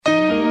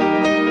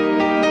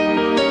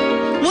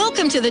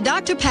to the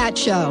Dr. Pat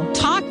Show.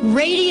 Talk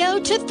radio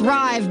to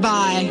thrive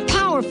by.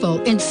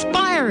 Powerful,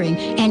 inspiring,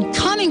 and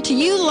coming to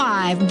you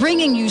live,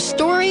 bringing you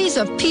stories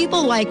of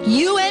people like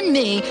you and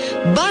me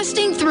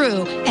busting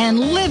through and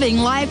living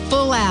life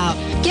full out.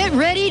 Get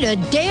ready to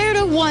dare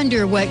to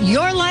wonder what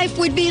your life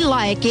would be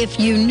like if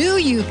you knew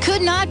you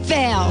could not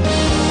fail.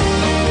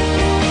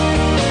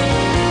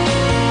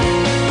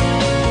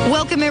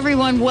 Welcome,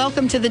 everyone.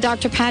 Welcome to the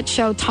Dr. Pat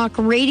Show, talk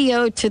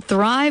radio to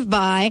thrive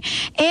by.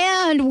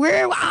 And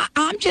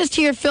I'm just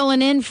here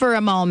filling in for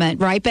a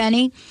moment, right,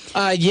 Benny?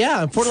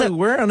 Yeah, unfortunately,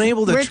 we're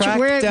unable to track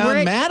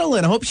down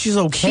Madeline. I hope she's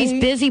okay.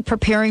 She's busy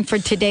preparing for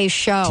today's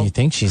show. Do you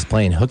think she's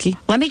playing hooky?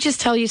 Let me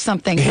just tell you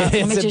something.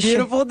 It's a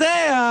beautiful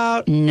day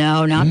out.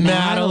 No, not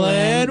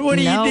Madeline. What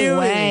are you doing? No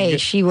way.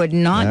 She would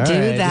not do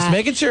that. Just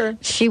making sure.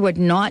 She would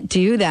not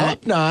do that.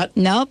 Hope not.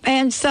 Nope.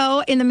 And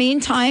so, in the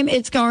meantime,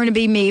 it's going to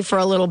be me for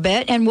a little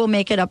bit, and we'll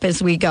make it up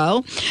as we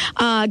go.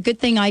 Good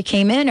thing I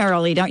came in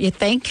early, don't you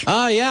think?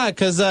 Oh, yeah,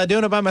 because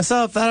doing it by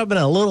myself, that would have been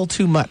a little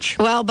too much.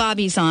 Well,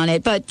 Bobby's on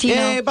it, but, you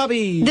know,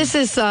 Bobby. This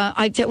is,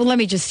 let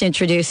me just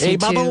introduce you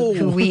to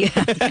who we...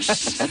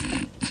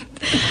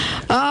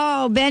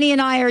 Oh, Benny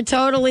and I are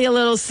totally a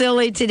little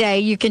silly today,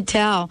 you can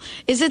tell.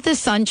 Is it the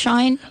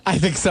sunshine? I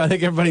think so. I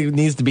think everybody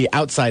needs to be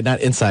outside,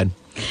 not inside.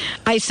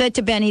 I said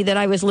to Benny that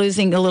I was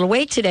losing a little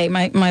weight today,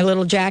 my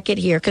little jacket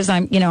here, because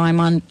I'm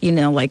on,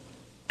 like,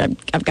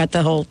 I've got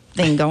the whole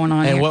thing going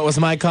on And here. what was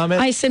my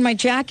comment? I said my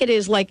jacket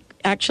is like,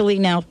 actually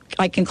now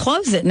I can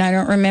close it, and I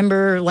don't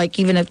remember, like,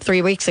 even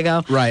 3 weeks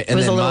ago. Right, it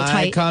was and a little my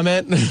tight.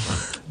 Comment...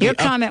 Your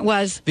comment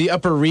was... The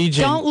upper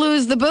region. Don't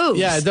lose the boobs.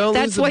 Yeah, don't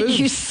lose the boobs. That's what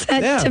you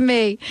said to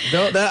me.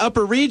 The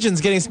upper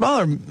region's getting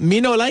smaller.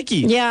 Me no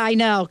likey. Yeah, I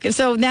know.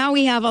 So now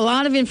we have a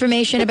lot of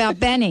information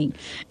about Benny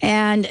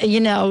and,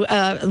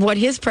 what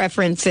his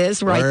preference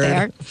is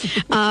there.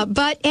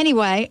 But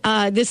anyway,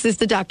 this is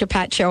the Dr.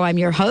 Pat Show. I'm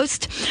your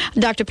host,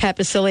 Dr. Pat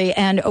Basile.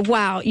 And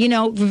wow,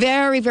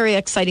 very, very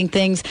exciting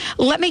things.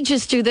 Let me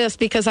just do this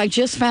because I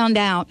just found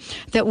out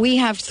that we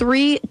have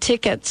 3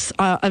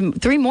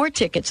 more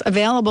tickets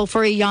available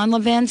for a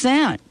Jan Van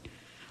Zandt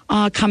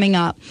coming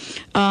up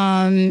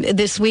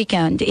this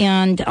weekend.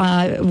 And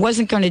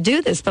wasn't going to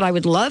do this, but I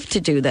would love to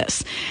do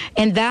this.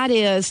 And that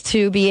is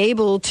to be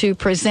able to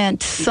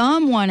present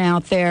someone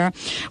out there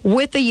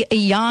with a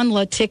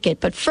Janla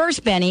ticket. But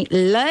first, Benny,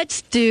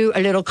 let's do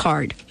a little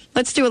card.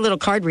 Let's do a little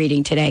card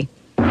reading today.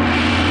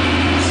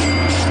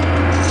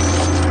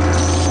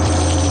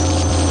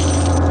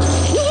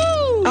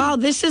 Oh,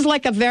 this is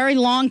like a very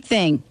long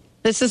thing.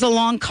 This is a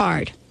long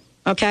card.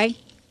 Okay?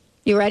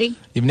 You ready?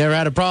 You've never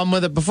had a problem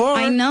with it before?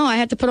 I know. I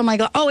had to put on my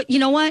glasses. Oh, you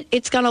know what?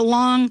 It's got a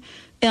long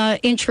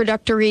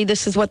introductory,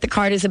 this is what the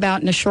card is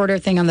about, and a shorter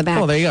thing on the back.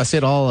 Oh, there you go. See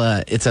it all.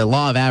 It's a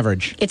law of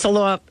average. It's a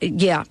law.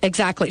 Yeah,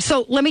 exactly.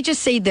 So let me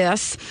just say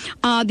this.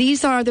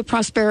 These are the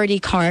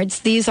prosperity cards.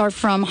 These are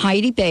from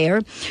Heidi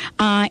Bayer.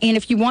 And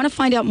if you want to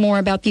find out more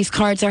about these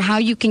cards or how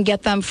you can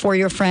get them for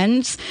your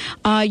friends,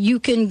 you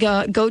can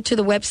go to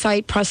the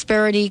website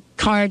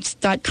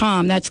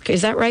prosperitycards.com.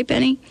 Is that right,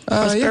 Benny?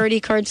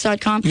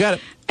 Prosperitycards.com. You got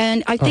it.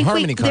 And I think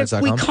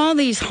we call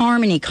these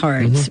harmony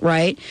cards,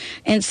 right?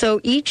 And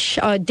so each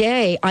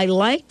day I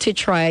like to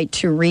try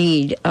to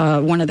read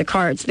one of the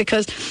cards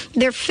because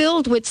they're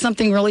filled with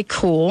something really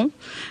cool.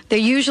 They're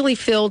usually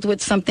filled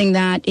with something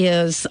that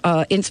is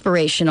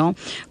inspirational.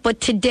 But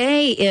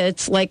today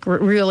it's like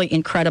really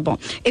incredible.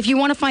 If you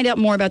want to find out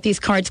more about these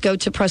cards, go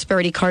to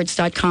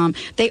prosperitycards.com.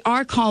 They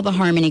are called the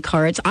harmony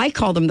cards. I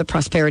call them the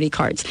prosperity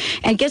cards.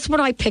 And guess what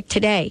I picked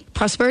today?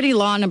 Prosperity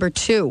law number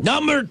 2.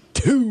 Number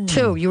 2.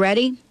 2. You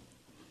ready?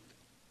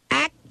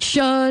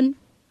 Action.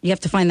 You have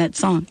to find that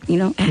song,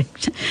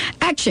 Action.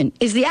 Action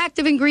is the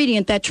active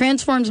ingredient that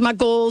transforms my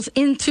goals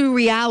into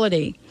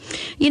reality.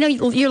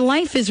 Your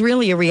life is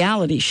really a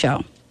reality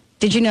show.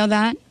 Did you know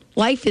that?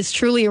 Life is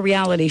truly a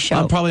reality show.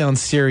 I'm probably on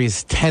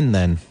series 10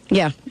 then.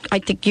 Yeah, I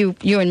think you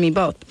and me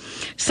both.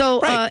 So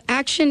right.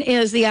 Action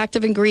is the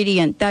active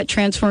ingredient that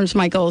transforms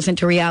my goals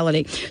into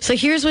reality. So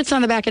here's what's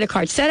on the back of the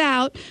card. Set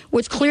out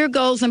with clear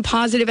goals and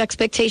positive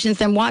expectations,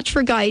 then watch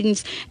for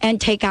guidance and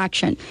take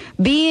action.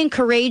 Being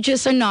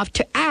courageous enough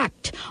to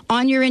act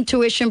on your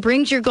intuition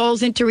brings your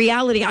goals into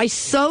reality. I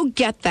so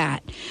get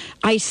that.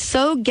 I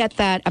so get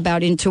that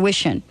about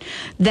intuition,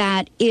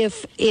 that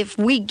if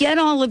we get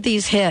all of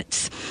these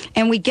hits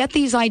and we get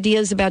these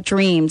ideas about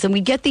dreams and we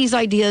get these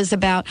ideas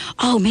about,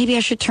 oh, maybe I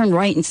should turn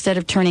right instead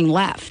of turning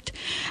left.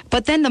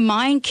 But then the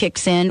mind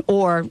kicks in,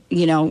 or,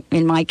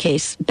 in my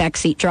case,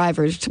 backseat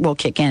drivers will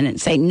kick in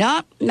and say,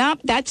 nope,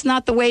 that's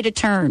not the way to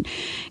turn.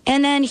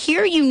 And then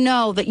here you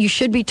know that you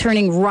should be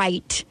turning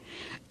right.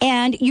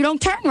 And you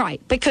don't turn right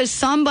because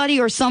somebody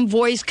or some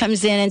voice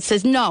comes in and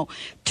says, no,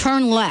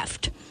 turn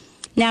left.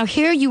 Now,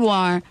 here you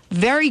are,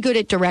 very good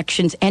at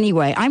directions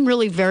anyway. I'm not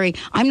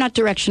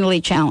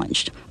directionally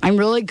challenged. I'm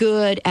really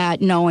good at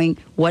knowing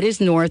what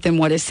is north and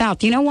what is south.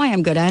 Do you know why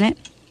I'm good at it?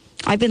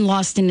 I've been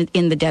lost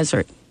in the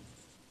desert.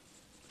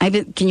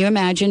 Can you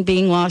imagine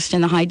being lost in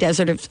the high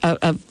desert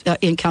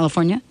in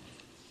California?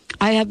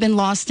 I have been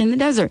lost in the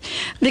desert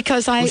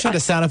because We should have a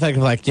sound effect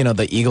of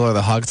the eagle or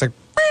the hawk. It's like.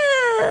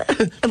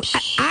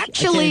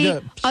 Actually,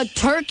 a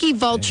turkey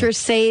vulture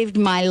saved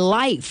my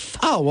life.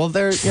 Oh, well,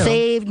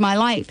 saved my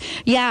life.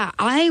 Yeah,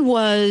 I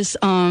was.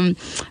 I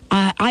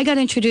got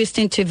introduced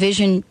into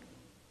Vision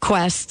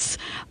Quests.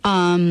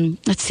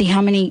 Let's see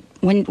how many.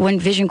 When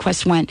Vision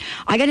Quest went,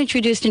 I got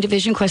introduced into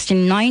Vision Quest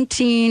in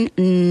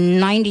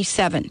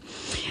 1997,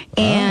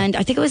 and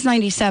I think it was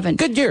 97.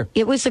 Good year.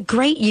 It was a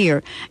great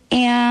year,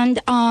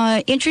 and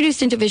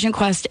introduced into Vision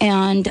Quest,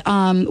 and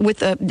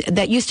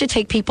that used to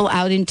take people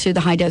out into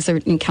the high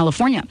desert in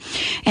California,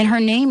 and her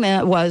name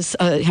is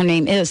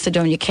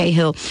Sidonia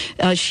Cahill.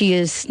 She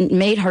has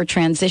made her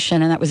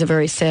transition, and that was a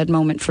very sad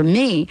moment for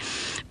me.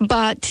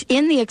 But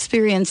in the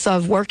experience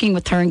of working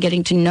with her and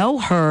getting to know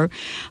her,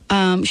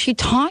 she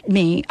taught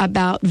me about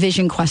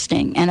vision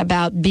questing and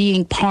about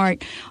being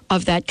part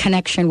of that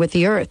connection with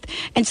the earth.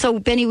 And so,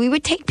 Benny, we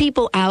would take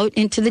people out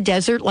into the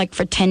desert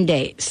for 10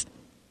 days.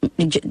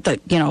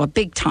 A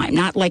big time,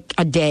 not like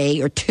a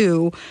day or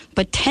two,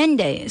 but 10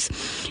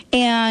 days.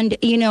 And,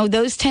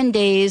 those 10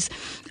 days,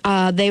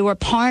 they were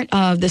part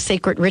of the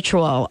sacred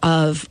ritual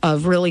of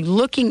really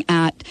looking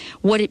at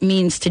what it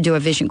means to do a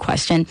vision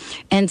quest. And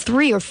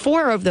 3 or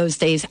 4 of those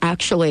days,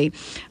 actually,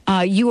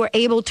 you were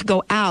able to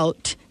go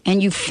out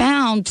and you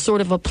found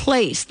sort of a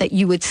place that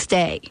you would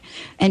stay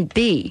and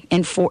be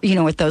at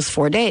those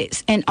 4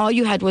 days. And all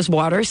you had was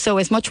water. So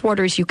as much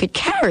water as you could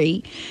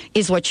carry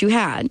is what you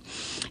had.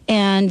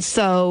 And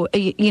so,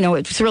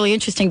 it's really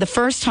interesting. The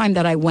first time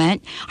that I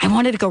went, I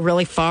wanted to go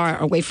really far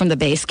away from the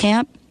base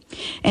camp.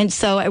 And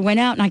so I went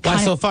out and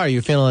Why so far? Are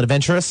you feeling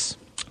adventurous?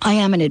 I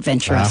am an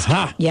adventurous.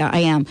 Aha. Yeah, I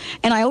am.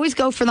 And I always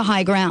go for the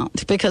high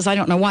ground because I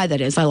don't know why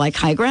that is. I like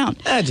high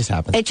ground. It just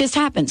happens. It just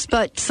happens.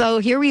 But so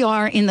here we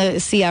are in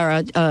the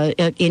Sierra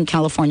in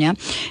California,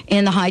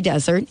 in the high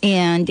desert.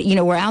 And,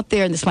 we're out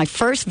there. And this is my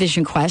first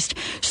vision quest.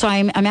 So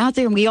I'm out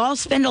there and we all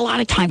spend a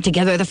lot of time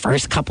together the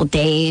first couple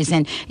days.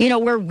 And,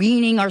 we're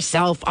weaning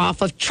ourselves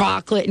off of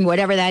chocolate and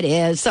whatever that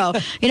is. So,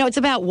 it's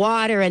about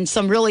water and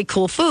some really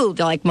cool food,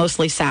 like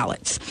mostly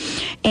salads.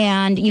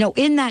 And,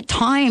 in that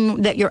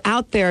time that you're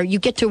out there, you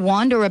get to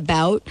wander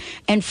about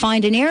and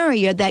find an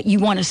area that you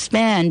want to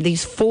spend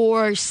these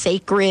 4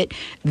 sacred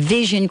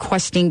vision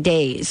questing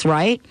days,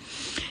 right?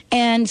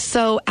 And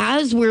so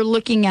as we're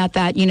looking at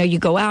that, you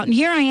go out and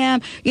here I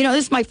am,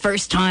 this is my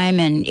first time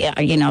and,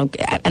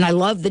 and I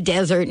love the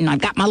desert and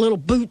I've got my little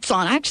boots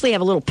on. I actually have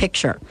a little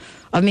picture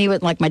of me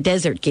with my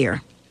desert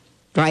gear,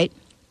 right?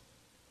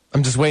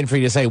 I'm just waiting for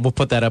you to say we'll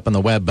put that up on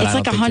the web, but it's I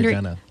don't think 100. You're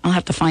gonna. I'll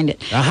have to find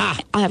it. Aha!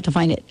 I'll have to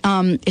find it.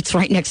 It's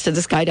right next to the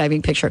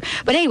skydiving picture.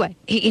 But anyway,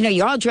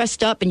 you're all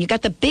dressed up and you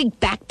got the big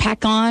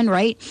backpack on,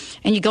 right?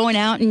 And you're going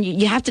out and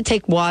you have to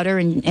take water.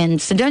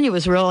 And Sidonia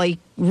was really,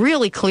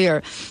 really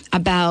clear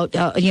about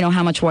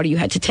how much water you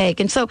had to take.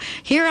 And so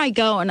here I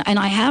go, and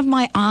I have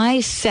my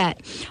eyes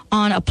set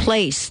on a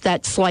place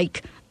that's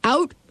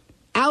out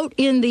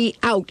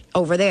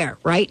over there,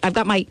 right? I've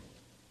got my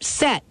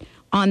set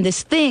on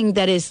this thing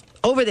that is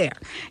over there.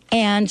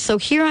 And so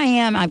here I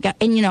am. I've got,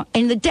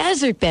 in the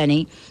desert,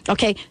 Benny,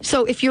 okay,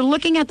 so if you're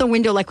looking at the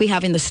window like we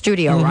have in the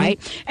studio, right,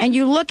 and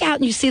you look out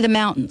and you see the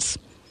mountains,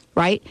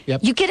 right,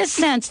 Yep. you get a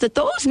sense that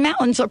those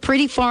mountains are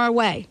pretty far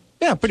away.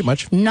 Yeah, pretty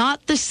much.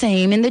 Not the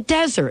same in the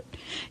desert.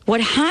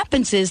 What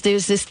happens is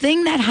there's this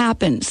thing that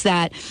happens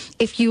that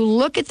if you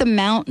look at the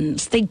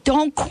mountains, they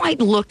don't quite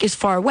look as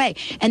far away.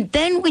 And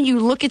then when you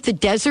look at the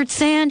desert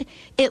sand,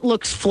 it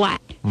looks flat.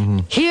 Mm-hmm.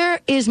 Here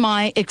is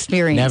my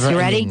experience. Never you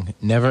ready? ending.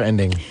 Never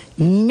ending.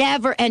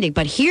 Never ending.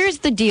 But here's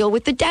the deal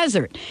with the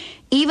desert.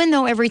 Even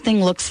though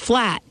everything looks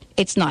flat,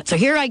 it's not. So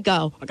here I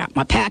go. I got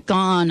my pack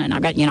on, and I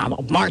got, I'm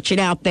marching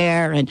out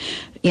there, and,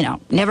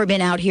 never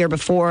been out here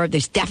before.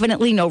 There's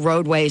definitely no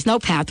roadways, no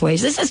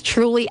pathways. This is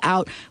truly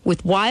out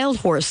with wild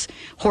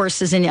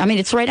horses, and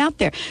it's right out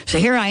there. So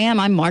here I am.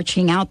 I'm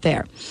marching out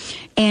there,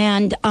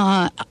 and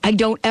I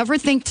don't ever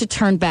think to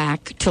turn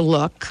back to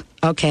look.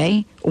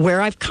 Okay, where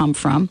I've come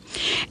from.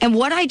 And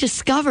what I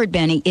discovered,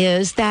 Benny,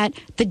 is that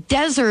the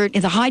desert,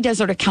 the high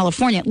desert of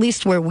California, at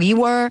least where we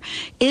were,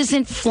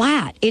 isn't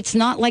flat. It's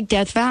not like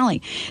Death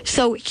Valley.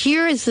 So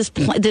here is this,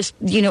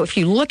 if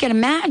you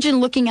imagine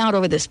looking out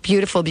over this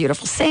beautiful,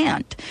 beautiful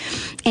sand,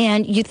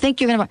 and you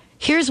think you're going to,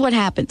 here's what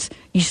happens.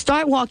 You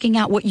start walking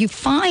out. What you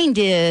find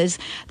is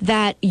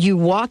that you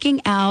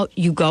walking out,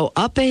 you go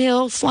up a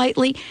hill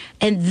slightly,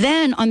 and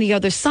then on the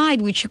other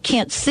side, which you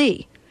can't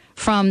see,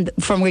 from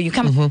where you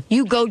come,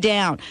 you go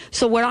down.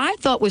 So what I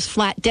thought was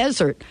flat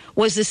desert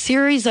was a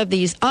series of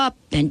these up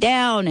and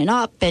down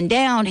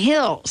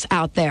hills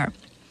out there.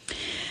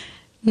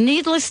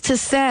 Needless to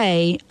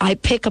say, I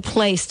pick a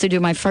place to do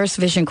my first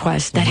vision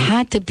quest that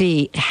had to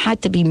be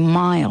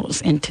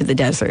miles into the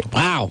desert.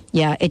 Wow.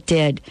 Yeah, it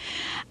did.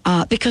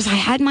 Because I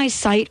had my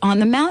sight on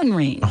the mountain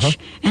range.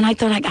 And I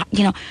thought I got,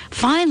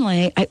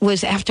 finally, it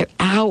was after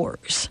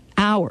hours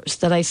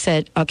that I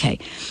said, okay,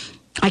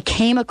 I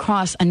came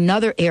across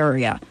another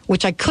area,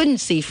 which I couldn't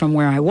see from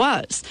where I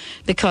was,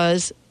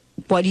 because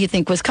what do you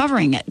think was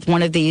covering it?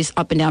 One of these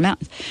up and down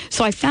mountains.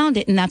 So I found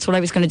it, and that's what I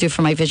was going to do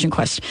for my vision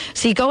quest.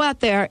 So you go out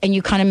there and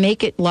you kind of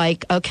make it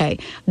like, okay,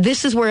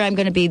 this is where I'm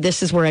going to be,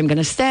 this is where I'm going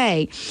to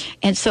stay.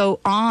 And so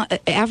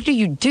after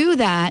you do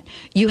that,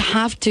 you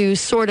have to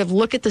sort of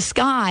look at the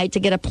sky to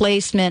get a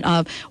placement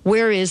of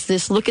where is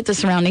this, look at the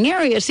surrounding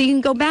area. So you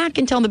can go back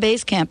and tell the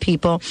base camp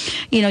people,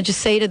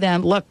 just say to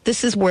them, look,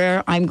 this is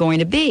where I'm going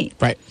to be.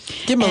 Right.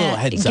 Give them a little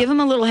heads up. Give them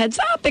a little heads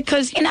up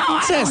because, I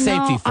don't know.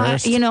 Safety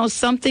first.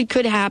 Something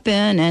could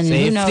happen and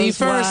safety who knows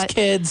first, what.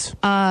 Kids.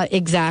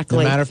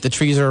 Exactly. No matter if the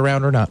trees are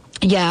around or not.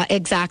 Yeah,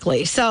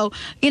 exactly. So,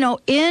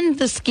 in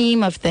the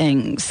scheme of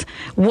things,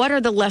 what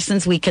are the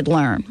lessons we could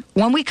learn?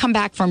 When we come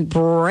back from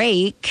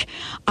break,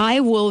 I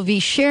will be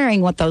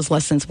sharing what those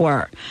lessons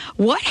were.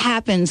 What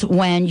happens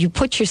when you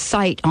put your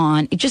sight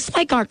on, just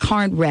like our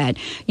card read,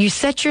 you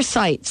set your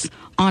sights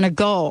on a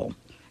goal,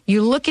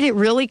 you look at it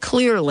really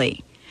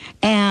clearly,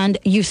 and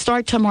you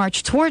start to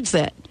march towards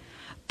it.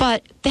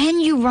 But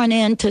then you run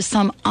into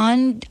some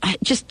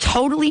just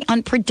totally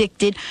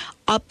unpredicted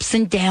ups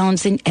and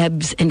downs and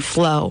ebbs and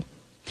flow.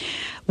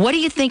 What do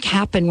you think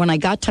happened when I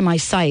got to my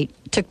site?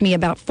 It took me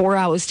about 4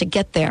 hours to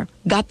get there.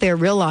 Got there,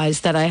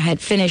 realized that I had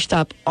finished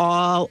up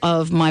all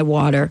of my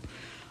water,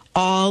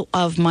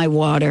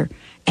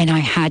 and I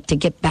had to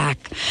get back.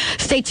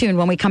 Stay tuned.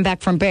 When we come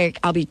back from break,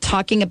 I'll be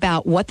talking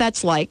about what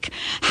that's like,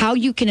 how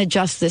you can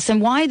adjust this,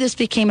 and why this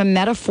became a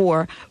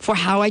metaphor for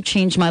how I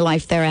changed my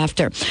life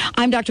thereafter.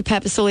 I'm Dr.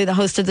 Pat Vasily, the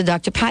host of the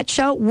Dr. Pat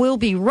Show. We'll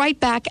be right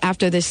back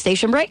after this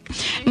station break.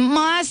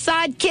 My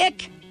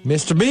sidekick,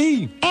 Mr.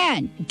 B,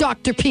 and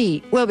Dr.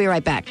 P. We'll be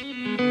right back.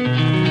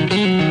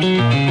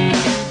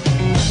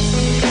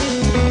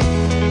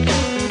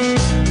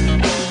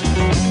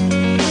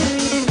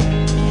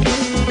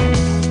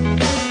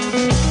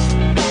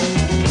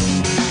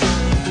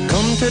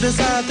 To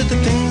decide that the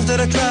things that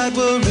I tried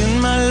were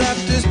in my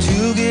life just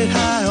to get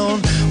high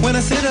on. When I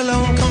sit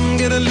alone, come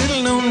get a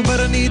little known, but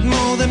I need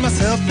more than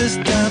myself this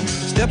time.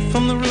 Step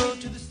from the road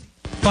to the sea.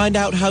 Find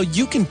out how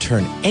you can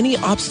turn any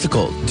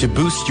obstacle to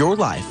boost your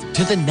life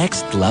to the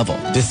next level.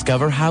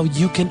 Discover how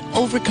you can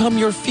overcome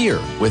your fear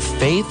with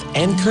faith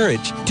and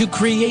courage to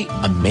create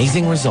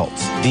amazing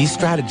results. These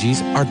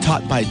strategies are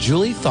taught by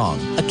Julie Thong,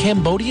 a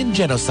Cambodian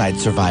genocide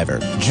survivor.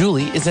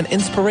 Julie is an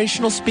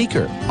inspirational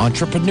speaker,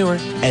 entrepreneur,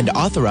 and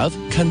author of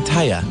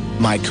Kantaya,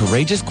 My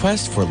Courageous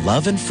Quest for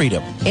Love and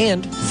Freedom,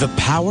 and The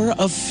Power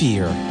of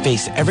Fear.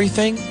 Face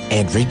everything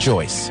and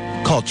rejoice.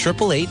 Call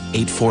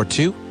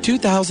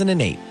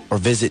 888-842-2008 or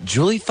visit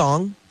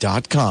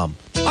juliethong.com.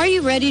 Are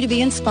you ready to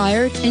be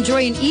inspired?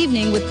 Enjoy an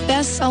evening with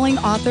best-selling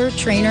author,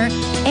 trainer,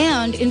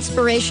 and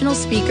inspirational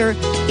speaker,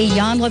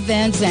 Iyanla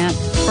Vanzant,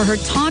 for her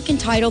talk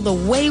entitled The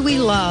Way We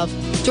Love.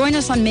 Join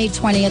us on May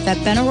 20th at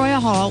Benaroya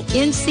Hall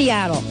in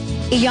Seattle.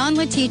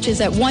 Iyanla teaches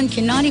that one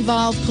cannot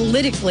evolve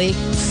politically,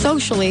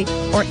 socially,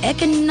 or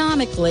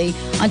economically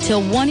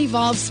until one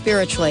evolves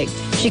spiritually.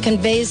 She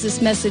conveys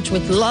this message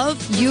with love,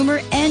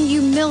 humor, and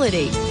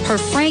humility. Her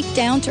frank,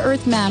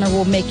 down-to-earth manner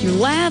will make you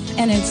laugh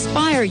and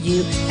inspire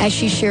you as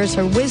she shares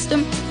her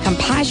wisdom,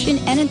 compassion,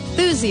 and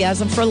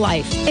enthusiasm for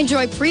life.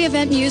 Enjoy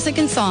pre-event music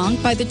and song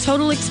by the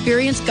Total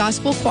Experience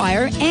Gospel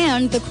Choir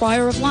and the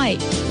Choir of Light.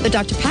 The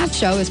Dr. Pat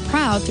Show is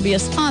proud to be a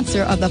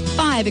sponsor of the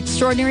 5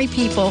 Extraordinary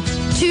People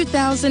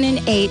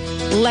 2008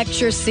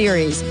 lecture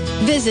series.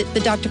 Visit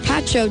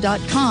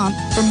thedrpatshow.com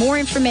for more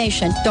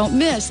information. Don't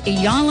miss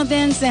Iyanla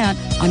Vanzant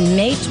on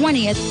May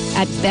 20th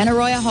at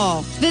Benaroya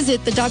Hall.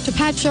 Visit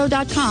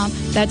thedrpatshow.com.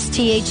 That's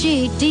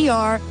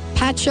THEDR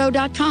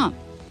patshow.com.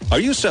 Are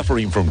you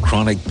suffering from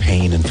chronic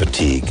pain and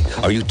fatigue?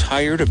 Are you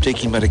tired of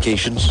taking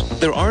medications?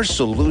 There are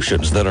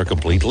solutions that are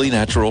completely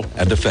natural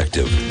and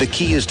effective. The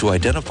key is to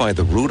identify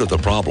the root of the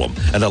problem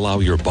and allow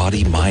your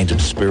body, mind,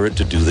 and spirit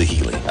to do the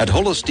healing. At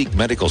Holistic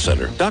Medical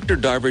Center, Dr.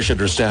 Darvish and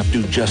her staff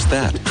do just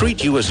that.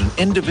 Treat you as an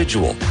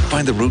individual,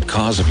 find the root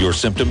cause of your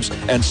symptoms,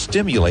 and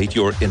stimulate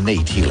your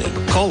innate healing.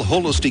 Call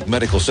Holistic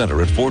Medical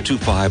Center at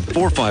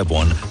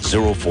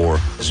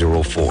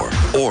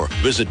 425-451-0404 or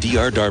visit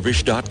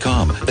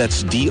drdarvish.com.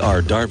 That's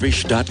drdarvish.com.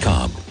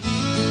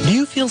 Do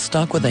you feel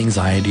stuck with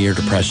anxiety or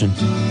depression?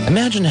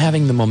 Imagine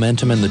having the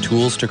momentum and the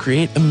tools to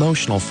create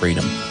emotional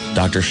freedom.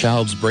 Dr.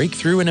 Schaub's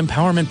Breakthrough and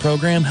Empowerment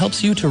Program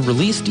helps you to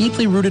release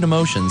deeply rooted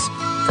emotions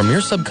from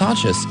your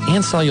subconscious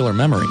and cellular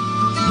memory,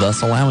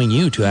 thus allowing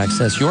you to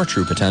access your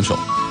true potential.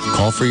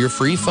 Call for your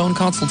free phone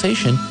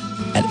consultation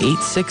at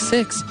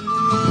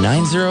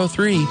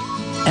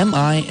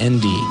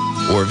 866-903-MIND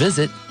or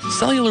visit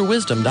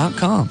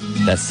cellularwisdom.com.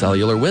 That's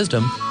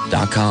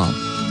cellularwisdom.com.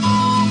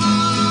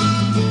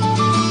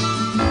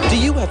 Do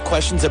you have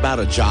questions about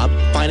a job,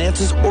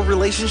 finances, or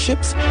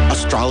relationships?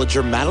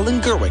 Astrologer Madeline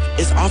Gerwick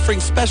is offering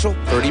special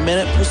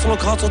 30-minute personal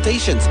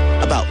consultations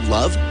about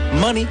love,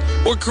 money,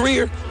 or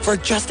career for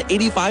just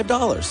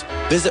 $85.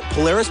 Visit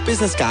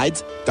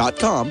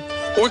PolarisBusinessGuides.com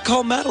or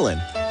call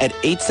Madeline at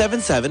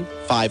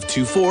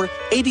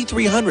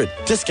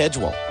 877-524-8300 to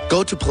schedule.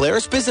 Go to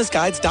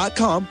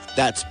PolarisBusinessGuides.com.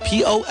 That's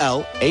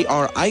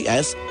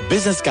POLARIS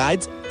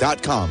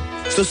businessguides.com.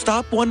 So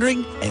stop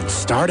wondering and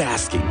start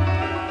asking.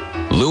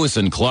 Lewis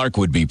and Clark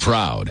would be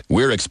proud.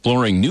 We're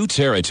exploring new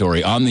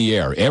territory on the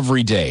air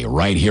every day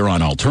right here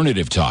on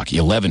Alternative Talk,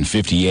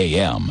 1150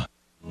 AM.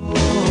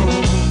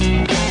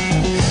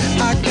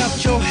 I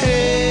got your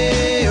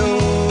hey,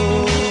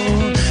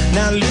 oh.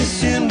 Now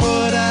listen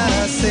what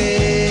I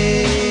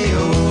say,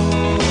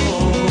 oh,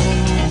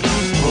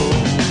 oh.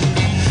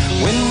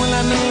 When will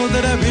I know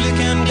that I really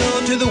can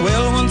go to the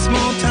well once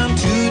more? Time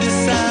to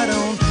decide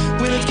on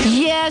when it's...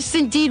 Yes,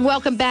 indeed.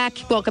 Welcome back.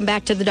 Welcome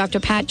back to the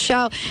Dr. Pat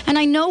Show. And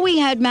I know we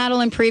had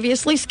Madeline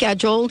previously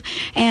scheduled,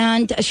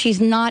 and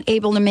she's not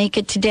able to make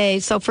it today.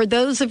 So for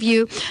those of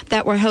you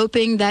that were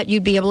hoping that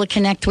you'd be able to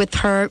connect with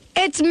her,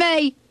 it's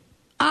me.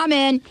 I'm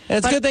in.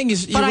 It's a good thing you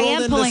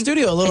rolled into the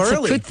studio a little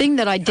early. It's a good thing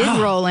that I did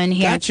roll in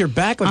here. Got your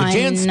back like a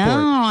Jan sport. I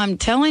know, I'm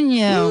telling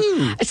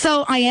you.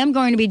 So I am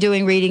going to be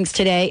doing readings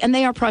today, and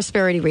they are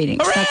prosperity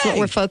readings. Hooray! That's what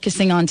we're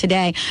focusing on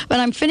today. But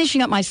I'm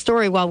finishing up my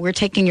story while we're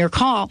taking your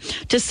call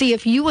to see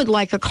if you would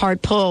like a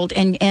card pulled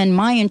and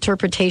my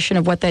interpretation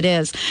of what that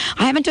is.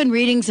 I haven't done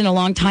readings in a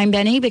long time,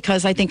 Benny,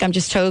 because I think I'm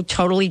just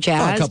totally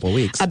jazzed a couple of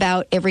weeks.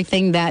 about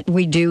everything that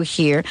we do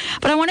here.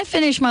 But I want to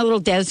finish my little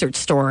desert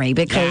story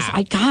because,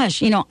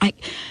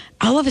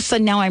 all of a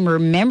sudden now I'm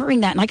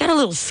remembering that, and I got a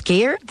little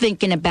scared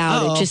thinking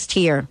about it just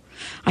here.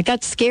 I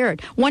got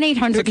scared.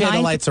 1-800. It's okay,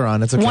 the lights are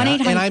on. It's okay.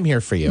 And I'm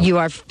here for you. You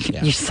are.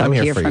 Yeah, you're so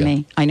here for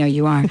me. I know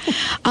you are.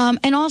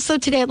 And also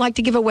today I'd like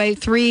to give away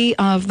 3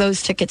 of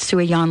those tickets to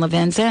a Jan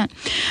Levin's event.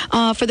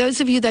 For those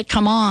of you that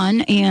come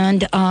on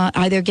and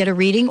either get a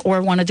reading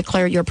or want to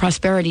declare your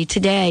prosperity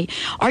today,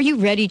 are you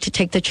ready to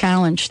take the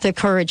challenge, the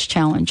courage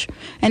challenge?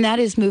 And that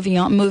is move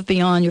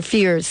beyond your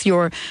fears,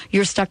 your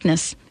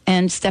stuckness,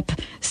 and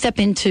step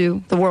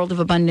into the world of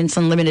abundance,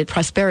 unlimited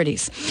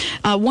prosperities.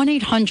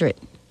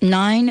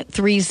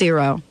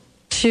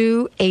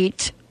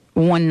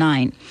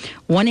 1-800-930-2819.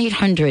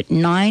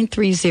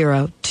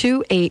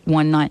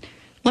 1-800-930-2819.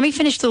 Let me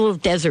finish the little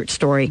desert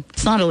story.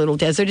 It's not a little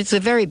desert. It's a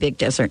very big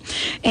desert.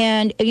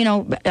 And,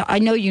 I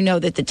know you know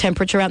that the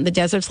temperature out in the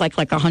desert's like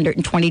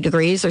 120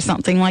 degrees or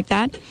something like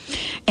that.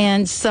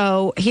 And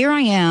so here I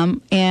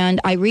am,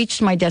 and I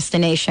reached my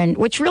destination,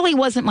 which really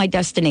wasn't my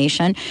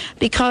destination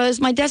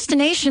because my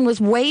destination was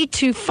way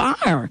too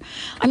far.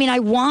 I mean, I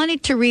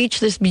wanted to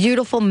reach this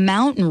beautiful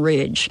mountain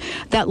ridge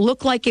that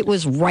looked like it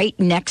was right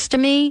next to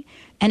me.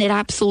 And it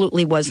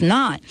absolutely was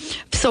not.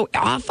 So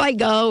off I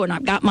go, and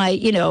I've got my,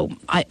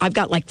 I've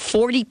got like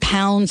 40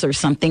 pounds or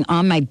something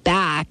on my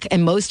back,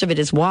 and most of it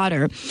is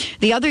water.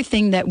 The other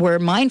thing that we're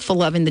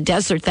mindful of in the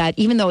desert, that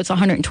even though it's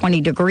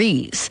 120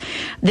 degrees,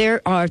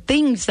 there are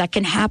things that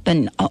can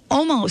happen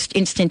almost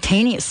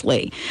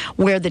instantaneously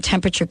where the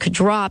temperature could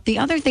drop. The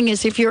other thing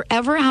is if you're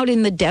ever out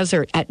in the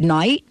desert at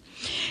night,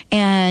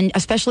 and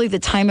especially the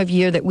time of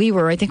year that we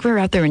were, I think we were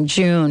out there in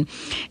June,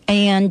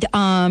 and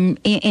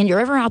you're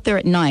ever out there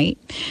at night,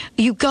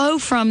 you go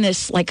from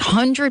this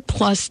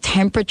 100+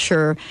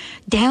 temperature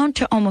down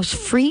to almost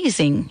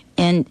freezing.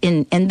 And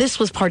this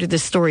was part of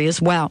this story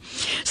as well.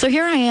 So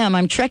here I am.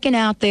 I'm trekking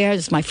out there.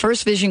 This is my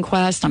first vision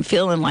quest. I'm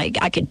feeling like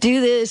I could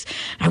do this.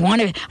 I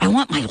want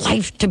my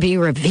life to be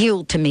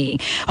revealed to me.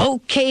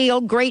 Okay,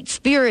 oh great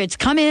spirits,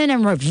 come in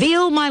and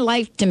reveal my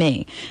life to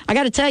me. I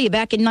got to tell you,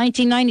 back in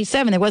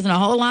 1997, there wasn't a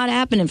whole lot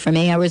happening for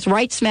me. I was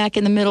right smack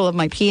in the middle of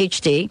my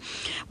PhD.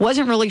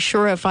 Wasn't really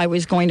sure if I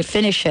was going to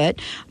finish it.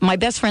 My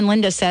best friend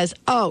Linda says,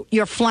 "Oh,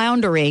 you're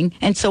floundering."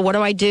 And so what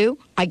do?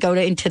 I go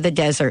into the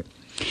desert.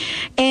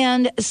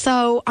 And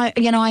so,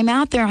 I'm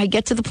out there, I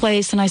get to the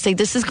place, and I say,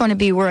 this is going to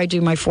be where I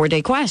do my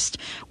 4-day quest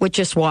with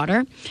just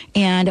water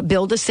and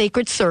build a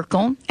sacred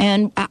circle.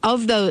 And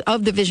of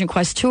the vision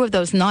quest, 2 of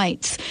those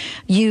nights,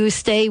 you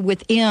stay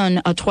within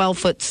a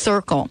 12-foot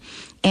circle.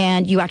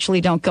 And you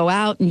actually don't go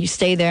out, and you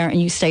stay there,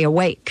 and you stay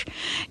awake.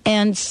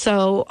 And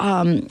so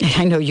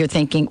I know you're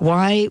thinking,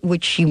 why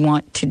would she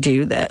want to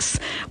do this?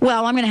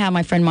 Well, I'm going to have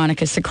my friend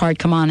Monica Sicard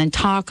come on and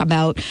talk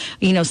about,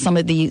 some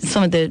of the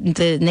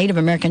Native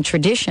American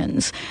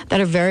traditions that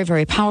are very,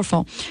 very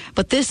powerful.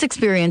 But this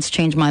experience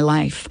changed my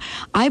life.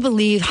 I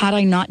believe had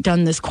I not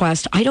done this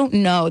quest, I don't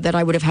know that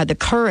I would have had the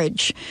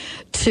courage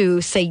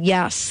to say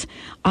yes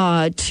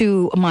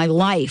to my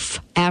life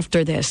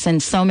after this in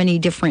so many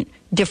different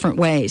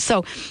ways.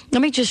 So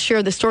let me just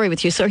share the story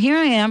with you. So here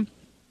I am.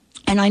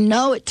 And I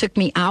know it took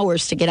me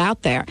hours to get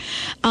out there.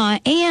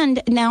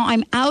 And now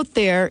I'm out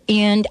there,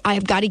 and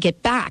I've got to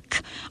get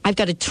back. I've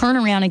got to turn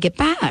around and get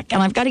back.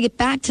 And I've got to get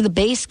back to the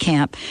base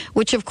camp,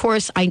 which, of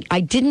course, I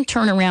didn't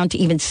turn around to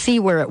even see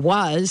where it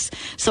was.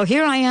 So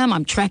here I am.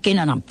 I'm trekking,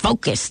 and I'm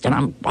focused,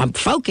 and I'm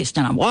focused,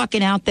 and I'm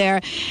walking out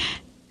there.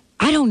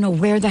 I don't know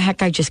where the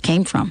heck I just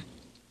came from.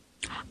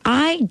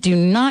 I do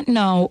not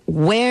know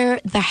where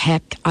the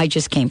heck I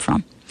just came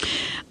from.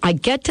 I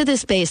get to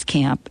this base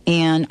camp,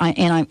 and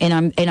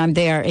I'm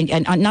there,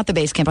 and not the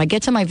base camp. I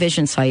get to my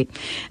vision site,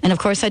 and of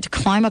course I had to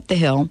climb up the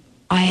hill.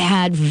 I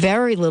had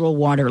very little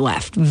water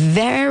left,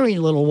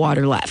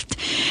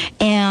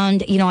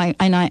 and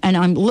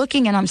I'm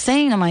looking, and I'm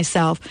saying to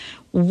myself,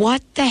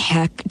 what the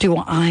heck do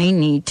I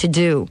need to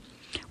do?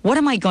 What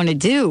am I going to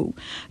do?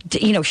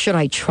 Should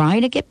I try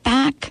to get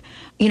back?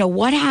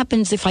 what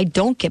happens if I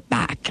don't get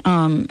back?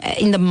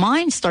 And the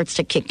mind starts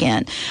to kick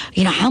in.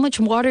 How much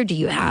water do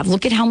you have?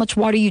 Look at how much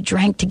water you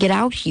drank to get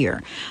out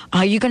here.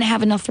 Are you going to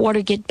have enough water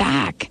to get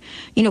back?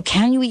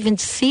 Can you even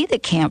see the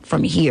camp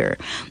from here?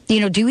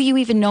 Do you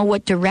even know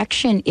what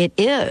direction it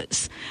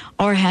is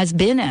or has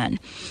been in?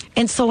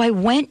 And so I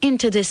went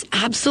into this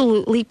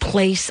absolutely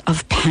place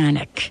of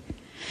panic.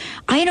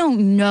 I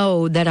don't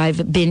know that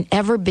I've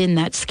ever been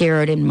that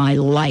scared in my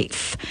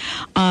life.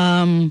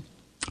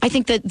 I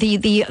think that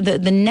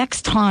the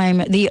next time,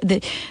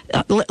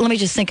 let me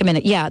just think a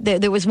minute. Yeah,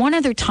 there was one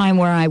other time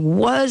where I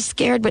was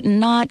scared, but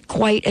not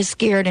quite as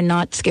scared, and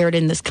not scared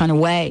in this kind of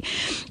way.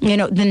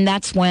 Then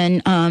that's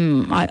when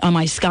on my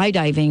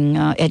skydiving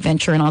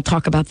adventure, and I'll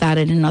talk about that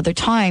at another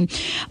time.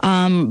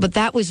 But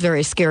that was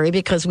very scary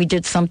because we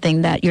did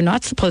something that you're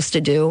not supposed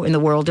to do in the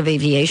world of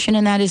aviation,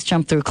 and that is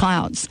jump through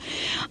clouds.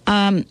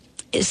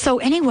 So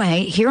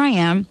anyway, here I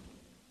am.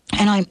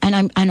 And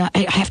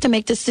I have to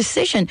make this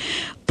decision,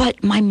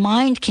 but my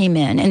mind came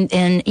in,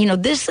 and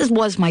this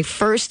was my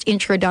first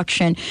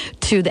introduction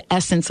to the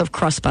essence of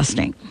crust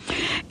busting,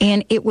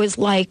 and it was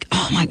like,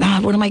 oh my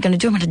God, what am I going to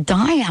do? I'm going to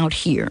die out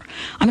here.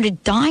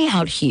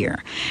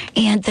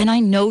 And then I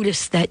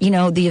noticed that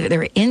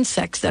there are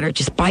insects that are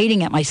just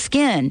biting at my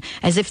skin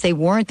as if they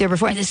weren't there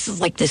before. This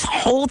is like this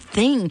whole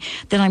thing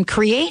that I'm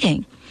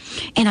creating.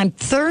 And I'm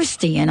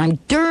thirsty, and I'm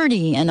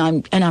dirty, and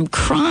I'm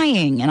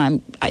crying,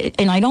 and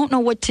I don't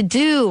know what to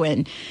do.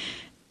 And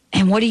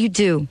what do you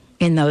do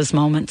in those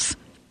moments?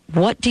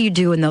 What do you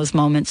do in those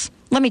moments?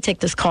 Let me take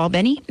this call,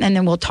 Benny, and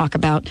then we'll talk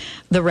about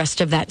the rest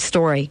of that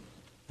story.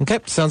 Okay,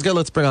 sounds good.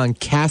 Let's bring on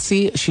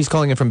Cassie. She's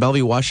calling in from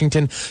Bellevue,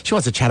 Washington. She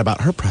wants to chat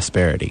about her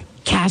prosperity.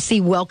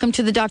 Cassie, welcome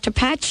to the Dr.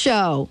 Pat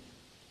Show.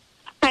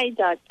 Hi,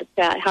 Dr.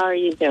 Pat. How are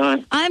you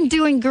doing? I'm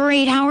doing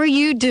great. How are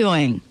you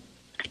doing?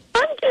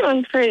 I'm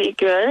doing pretty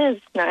good.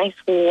 It's a nice,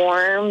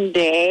 warm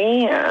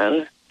day,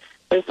 and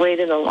we've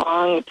waited a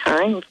long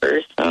time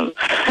for some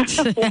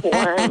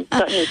warm,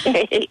 sunny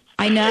days.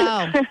 I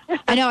know.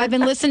 I've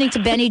been listening to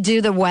Benny do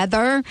the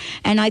weather,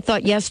 and I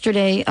thought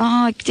yesterday,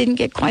 it didn't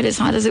get quite as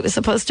hot as it was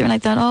supposed to, and I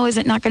thought, is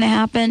it not going to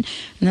happen? And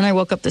then I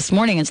woke up this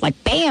morning, and it's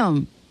like,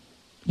 bam!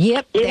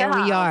 Yep, yeah.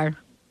 There we are.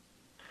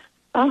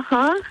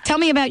 Uh-huh. Tell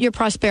me about your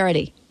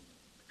prosperity.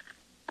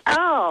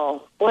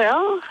 Oh,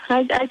 well,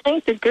 I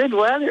think the good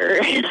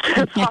weather is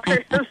a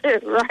part of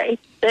it right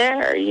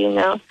there,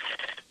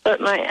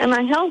 But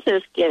my health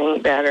is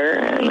getting better,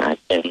 and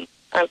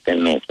I've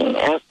been making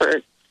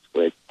efforts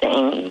with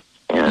things,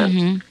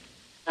 and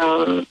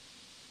my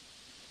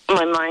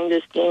mind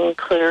is getting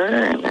clearer,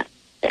 and that's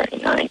very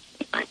nice.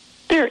 My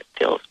spirit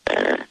feels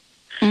better.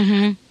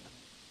 Mm-hmm.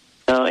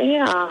 So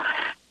yeah,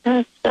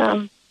 that's.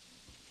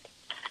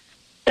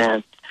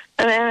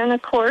 And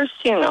of course,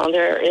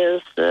 there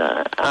is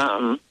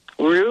the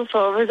roof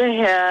over the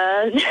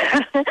head,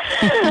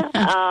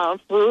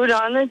 food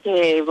on the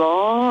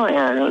table,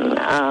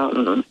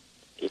 and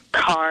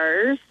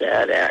cars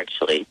that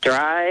actually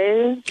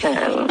drive.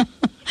 And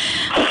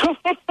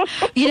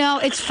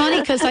it's funny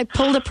because I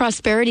pulled a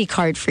prosperity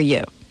card for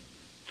you.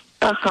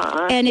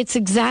 Uh-huh. And it's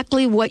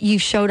exactly what you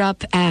showed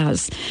up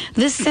as.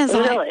 This says,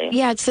 really?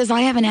 It says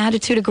I have an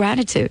attitude of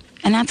gratitude,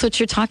 and that's what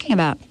you're talking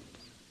about.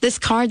 This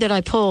card that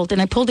I pulled,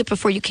 and I pulled it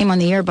before you came on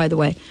the air, by the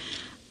way.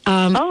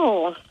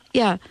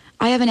 Yeah,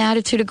 I have an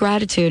attitude of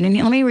gratitude. And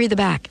let me read the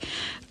back.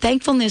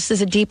 Thankfulness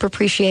is a deep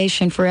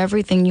appreciation for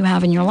everything you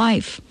have in your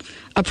life.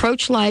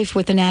 Approach life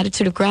with an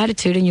attitude of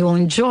gratitude, and you will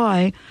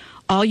enjoy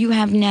all you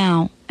have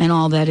now and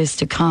all that is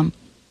to come.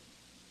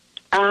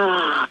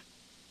 I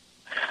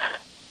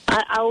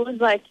would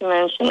like to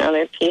mention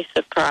another piece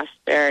of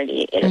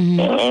prosperity is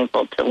being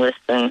able to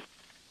listen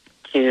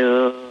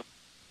to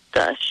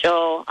the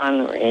show on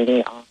the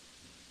radio.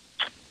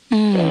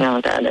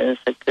 That is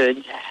a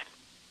good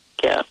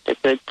gift, a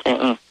good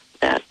thing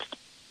that,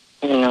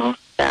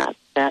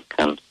 that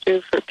comes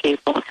through for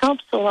people. It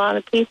helps a lot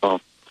of people,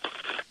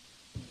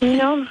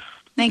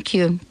 Thank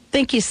you.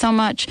 Thank you so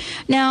much.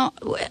 Now,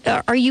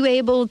 are you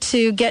able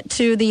to get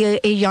to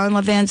the Jan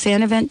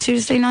Levan event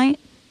Tuesday night?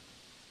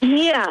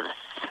 Yes.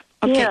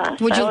 Okay. Yes.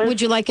 Would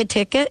you like a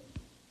ticket?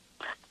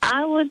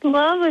 I would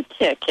love a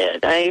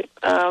ticket. I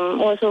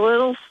was a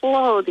little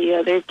slow the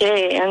other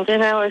day, and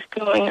then I was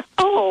going,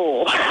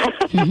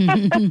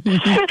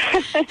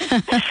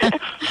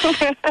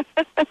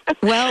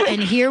 Well,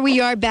 and here we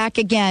are back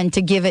again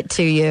to give it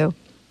to you.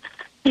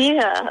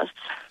 Yes.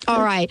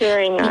 All right.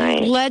 Very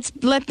nice.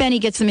 Let Benny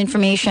get some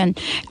information,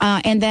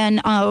 and then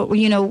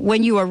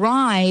when you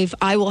arrive,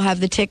 I will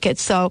have the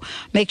tickets. So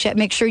make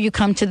sure you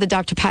come to the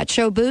Dr. Pat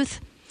Show booth.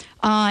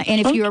 And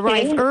if you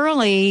arrive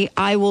early,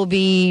 I will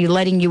be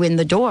letting you in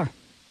the door.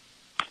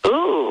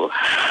 Ooh.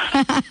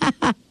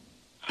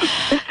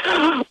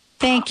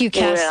 Thank you,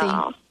 Cassie.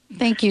 Well,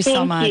 thank you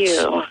so much. Thank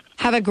you.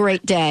 Have a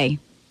great day.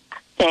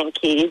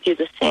 Thank you. You do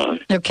the same.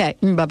 Okay.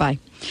 Bye-bye.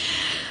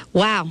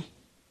 Wow.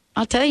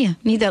 I'll tell you,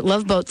 need that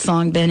Love Boat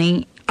song,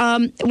 Benny.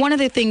 One of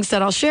the things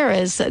that I'll share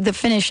is the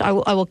finish. I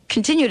will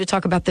continue to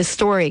talk about this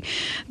story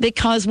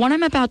because what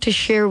I'm about to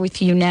share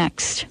with you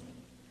next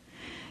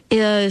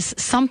is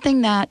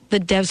something that the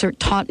desert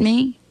taught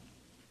me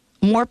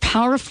more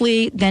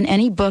powerfully than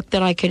any book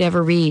that I could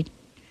ever read,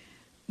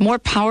 more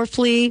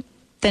powerfully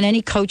than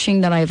any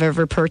coaching that I've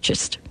ever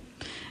purchased.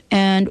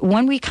 And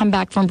when we come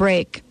back from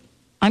break,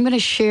 I'm going to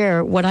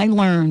share what I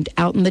learned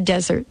out in the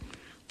desert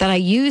that I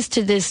use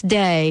to this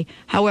day.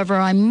 However,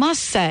 I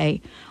must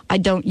say I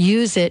don't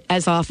use it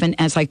as often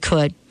as I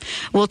could.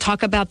 We'll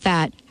talk about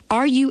that.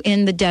 Are you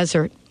in the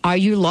desert? Are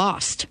you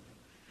lost?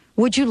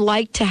 Would you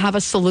like to have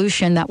a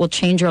solution that will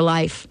change your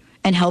life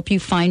and help you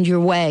find your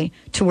way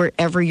to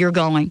wherever you're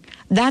going?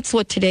 That's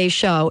what today's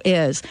show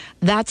is.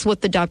 That's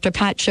what the Dr.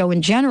 Pat Show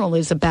in general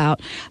is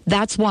about.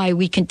 That's why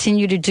we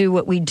continue to do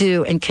what we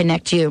do and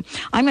connect you.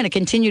 I'm going to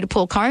continue to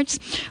pull cards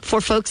for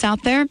folks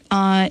out there,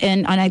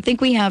 and I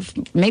think we have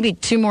maybe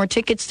 2 more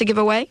tickets to give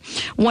away.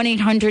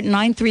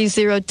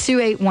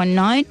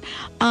 1-800-930-2819.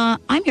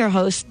 I'm your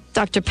host,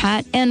 Dr.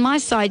 Pat, and my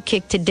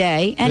sidekick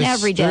today and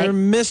every day,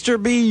 Mr.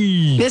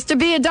 B. Mr.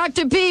 B and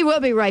Dr. B.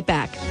 We'll be right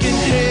back.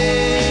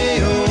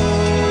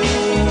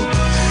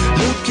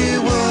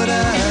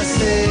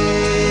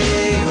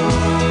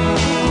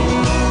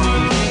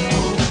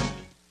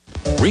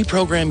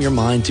 Reprogram your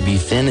mind to be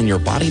thin and your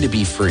body to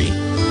be free.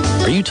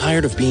 Are you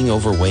tired of being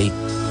overweight?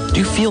 Do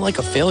you feel like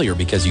a failure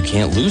because you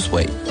can't lose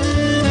weight?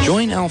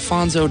 Join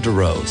Alfonso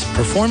DeRose,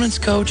 performance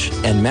coach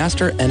and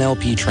master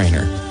NLP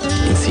trainer,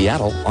 in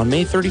Seattle on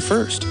May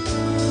 31st.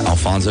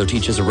 Alfonso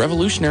teaches a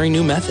revolutionary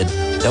new method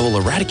that will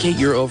eradicate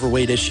your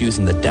overweight issues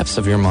in the depths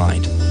of your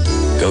mind.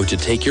 Go to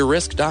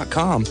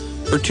takeyourrisk.com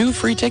for 2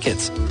 free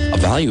tickets, a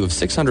value of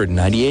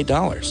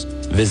 $698.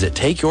 Visit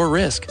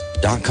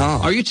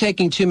takeyourrisk.com. Are you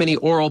taking too many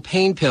oral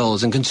pain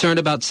pills and concerned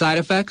about side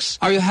effects?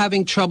 Are you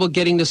having trouble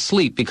getting to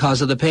sleep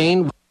because of the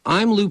pain?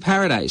 I'm Lou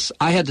Paradise.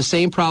 I had the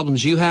same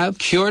problems you have,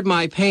 cured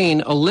my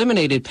pain,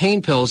 eliminated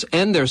pain pills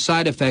and their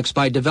side effects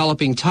by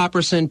developing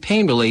Topricin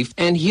Pain Relief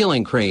and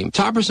Healing Cream.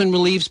 Topricin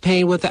relieves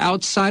pain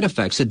without side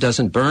effects. It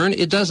doesn't burn,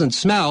 it doesn't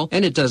smell,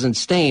 and it doesn't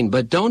stain.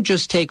 But don't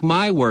just take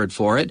my word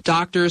for it.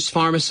 Doctors,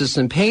 pharmacists,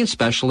 and pain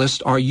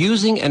specialists are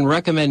using and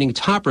recommending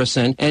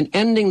Topricin and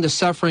ending the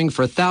suffering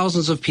for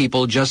thousands of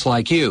people just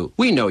like you.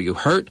 We know you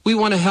hurt. We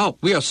want to help.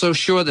 We are so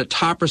sure that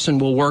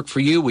Topricin will work for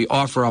you, we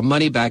offer a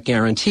money-back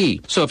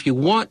guarantee. So if you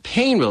want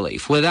pain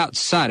relief without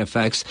side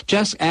effects,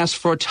 just ask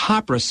for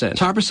Topricin.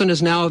 Topricin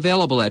is now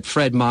available at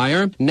Fred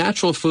Meyer,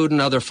 Natural Food,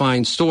 and other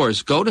fine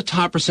stores. Go to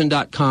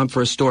Topricin.com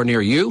for a store near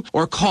you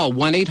or call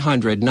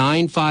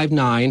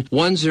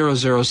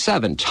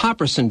 1-800-959-1007.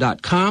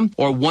 Topricin.com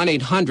or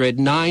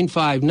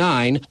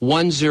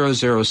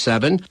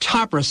 1-800-959-1007.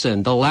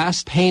 Topricin, the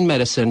last pain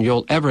medicine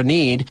you'll ever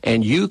need,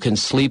 and you can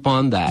sleep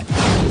on that.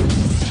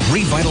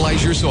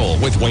 Revitalize your soul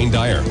with Wayne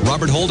Dyer,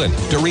 Robert Holden,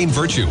 Doreen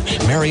Virtue,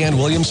 Marianne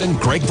Williamson,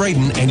 Greg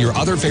Braden, and your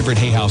other favorite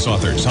Hay House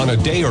authors on a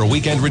day or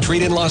weekend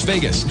retreat in Las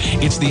Vegas.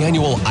 It's the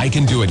annual I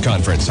Can Do It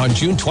conference on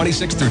June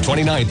 26th through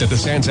 29th at the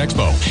Sands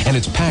Expo, and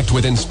it's packed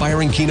with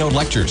inspiring keynote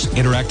lectures,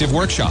 interactive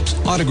workshops,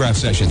 autograph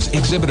sessions,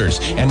 exhibitors,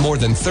 and more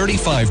than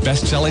 35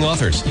 best-selling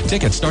authors.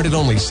 Tickets start at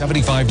only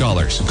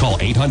 $75. Call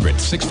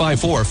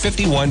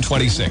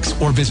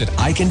 800-654-5126 or visit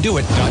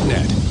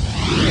icandoit.net.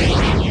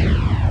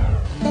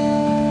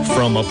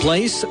 From a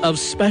place of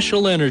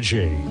special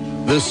energy,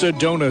 the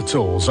Sedona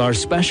tools are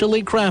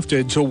specially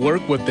crafted to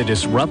work with the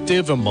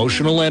disruptive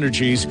emotional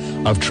energies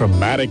of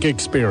traumatic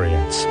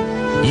experience.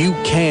 You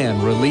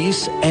can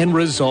release and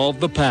resolve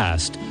the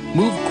past,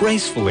 move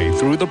gracefully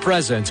through the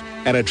present,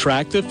 and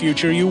attract the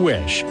future you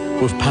wish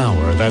with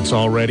power that's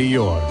already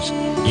yours.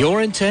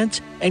 Your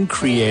intent and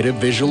creative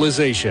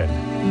visualization.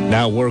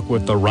 Now work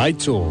with the right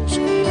tools.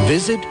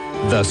 Visit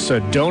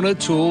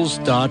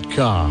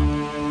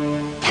thesedonatools.com.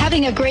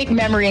 Having a great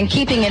memory and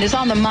keeping it is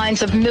on the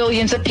minds of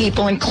millions of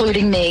people,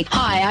 including me.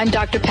 Hi, I'm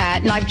Dr.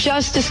 Pat, and I've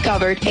just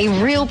discovered a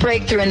real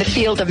breakthrough in the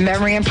field of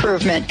memory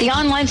improvement, the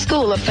online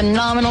school of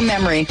phenomenal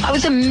memory. I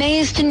was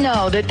amazed to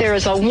know that there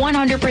is a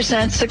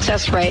 100%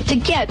 success rate to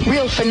get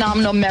real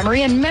phenomenal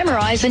memory and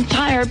memorize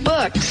entire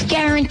books,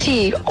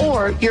 guaranteed,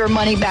 or your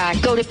money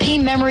back. Go to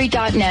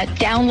pmemory.net,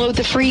 download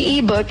the free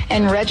ebook,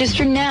 and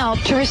register now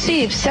to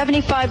receive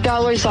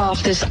 $75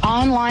 off this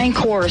online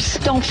course.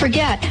 Don't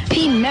forget,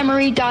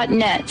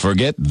 pmemory.net.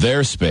 Forget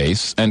their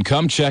space and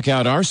come check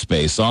out our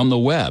space on the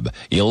web,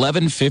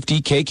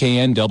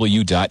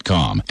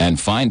 1150kknw.com, and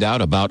find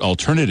out about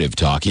Alternative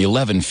Talk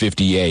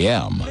 1150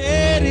 AM.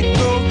 Let it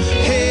go.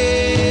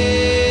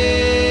 Hey,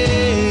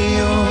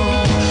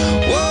 oh.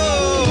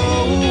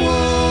 Whoa,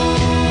 whoa.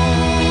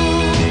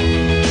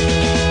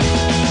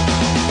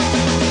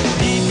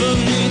 Deep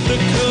beneath the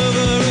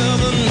cover of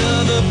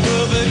another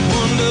perfect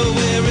wonder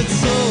where it's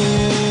so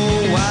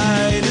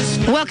wide.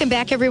 Welcome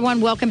back,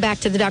 everyone. Welcome back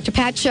to the Dr.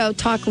 Pat Show,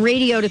 talk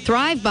radio to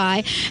thrive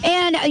by.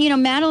 And,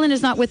 Madeline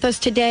is not with us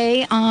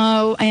today,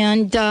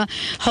 and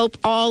hope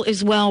all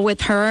is well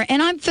with her.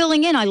 And I'm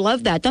filling in. I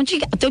love that. Don't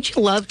you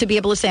love to be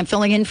able to say I'm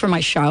filling in for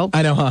my show?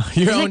 I know, huh?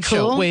 Your Isn't own it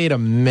cool? show. Wait a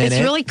minute.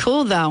 It's really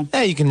cool, though.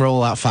 Yeah, you can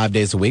roll out 5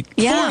 days a week.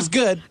 Yeah. 4 is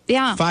good.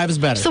 Yeah. 5 is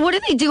better. So what do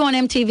they do on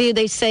MTV?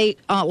 They say,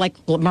 like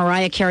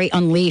Mariah Carey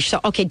Unleashed. So,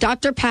 okay,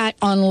 Dr. Pat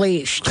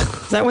Unleashed.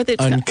 Is that what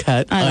it's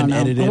Uncut, I don't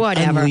unedited, know.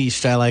 Whatever.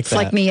 Unleashed. I like it's that.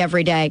 Like me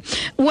every day.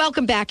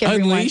 Welcome back,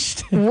 everyone.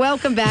 Unleashed?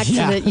 Welcome back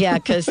to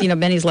because,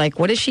 Benny's like,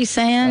 what is she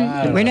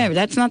saying? Wait, no,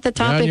 that's not the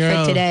topic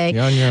for today.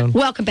 You're on your own.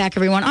 Welcome back,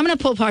 everyone. I'm going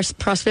to pull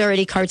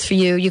prosperity cards for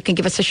you. You can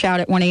give us a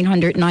shout at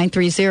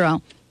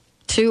 1-800-930-2819.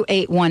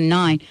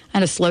 I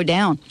had to slow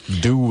down.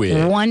 Do it.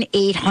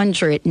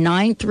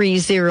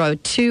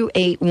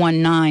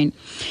 1-800-930-2819.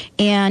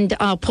 And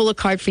I'll pull a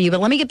card for you. But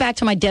let me get back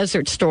to my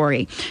desert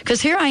story.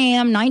 Because here I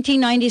am,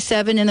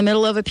 1997, in the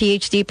middle of a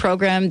PhD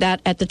program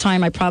that at the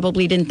time I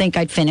probably didn't think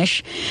I'd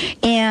finish.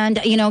 And,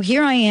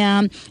 here I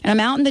am, and I'm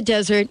out in the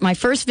desert, my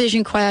first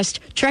vision quest,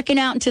 trekking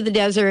out into the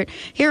desert.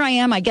 Here I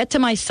am, I get to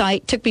my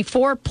site. Took me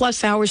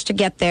 4+ hours to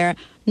get there.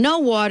 No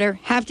water,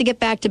 have to get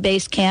back to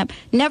base camp.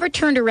 Never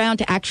turned around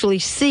to actually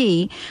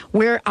see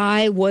where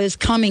I was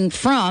coming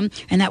from.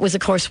 And that was, of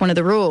course, one of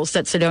the rules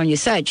that Sidonia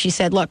said. She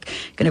said, look,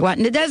 going to go out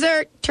in the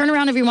desert, turn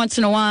around every once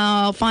in a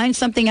while, find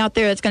something out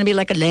there that's going to be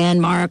like a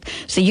landmark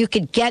so you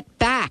could get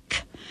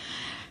back.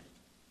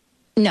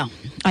 No,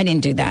 I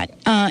didn't do that.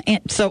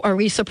 And so are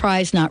we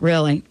surprised? Not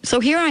really. So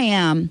here I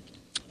am.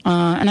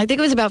 And I think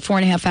it was about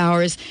 4.5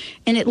 hours,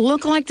 and it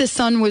looked like the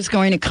sun was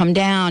going to come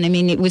down. I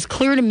mean, it was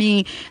clear to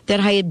me that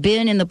I had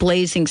been in the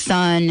blazing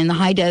sun in the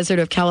high desert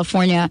of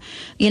California,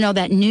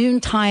 that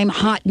noontime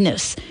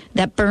hotness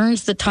that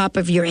burns the top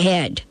of your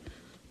head,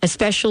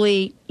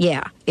 especially,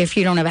 if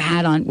you don't have a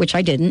hat on, which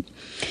I didn't.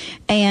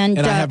 And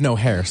I have no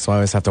hair, so I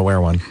always have to wear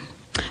one.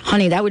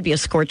 Honey, that would be a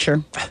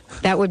scorcher.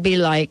 That would be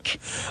like...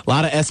 A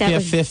lot of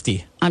SPF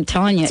 50. I'm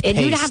telling you. It's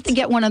You'd have to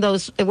get one of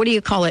those, what do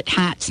you call it,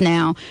 hats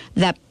now,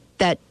 that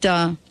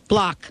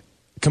block.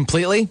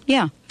 Completely?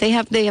 Yeah, they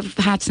have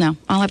hats now.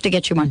 I'll have to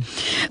get you one.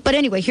 But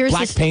anyway, here's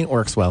Black this. paint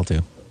works well,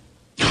 too.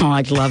 Oh,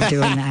 I'd love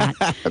doing that.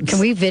 Can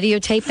we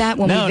videotape that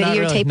when we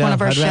videotape one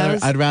of our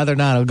shows? I'd rather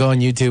not. I'll go on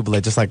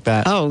YouTube just like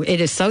that. Oh, it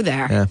is so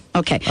there. Yeah.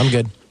 Okay. I'm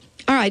good.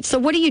 All right, so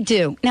what do you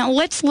do? Now,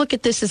 let's look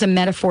at this as a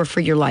metaphor for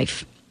your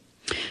life.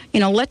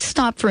 Let's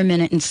stop for a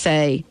minute and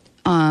say,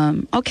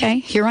 okay,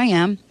 here I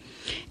am.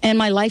 And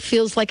my life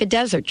feels like a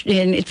desert.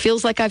 And it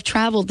feels like I've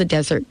traveled the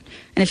desert.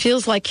 And it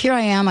feels like here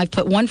I am. I've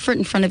put one foot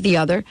in front of the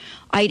other.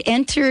 I'd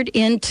entered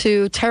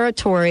into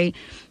territory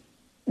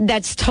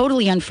that's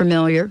totally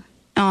unfamiliar.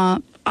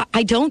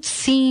 I don't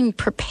seem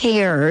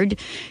prepared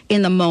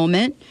in the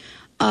moment,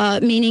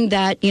 meaning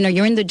that,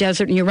 you're in the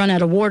desert and you run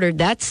out of water.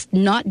 That's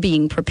not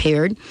being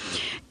prepared.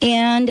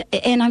 And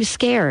I'm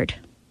scared.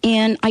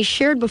 And I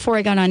shared before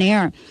I got on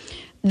air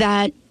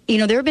that,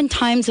 there have been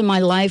times in my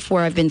life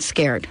where I've been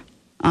scared.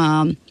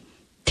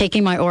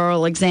 Taking my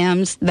oral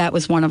exams, that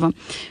was one of them.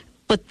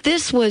 But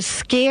this was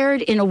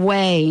scared in a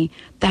way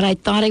that I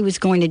thought I was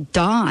going to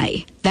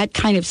die. That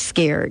kind of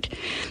scared.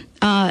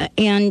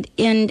 And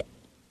in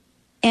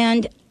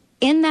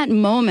that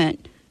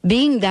moment,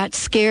 being that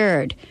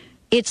scared,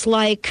 it's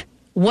like,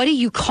 what do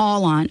you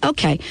call on?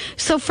 Okay,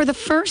 so for the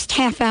first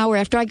half hour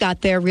after I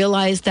got there,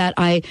 realized that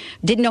I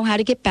didn't know how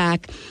to get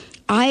back.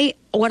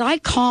 What I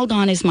called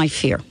on is my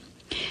fear.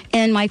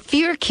 And my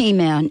fear came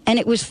in, and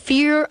it was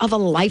fear of a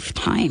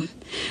lifetime.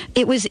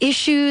 It was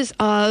issues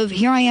of,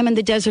 here I am in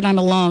the desert, I'm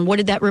alone. What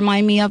did that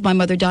remind me of? My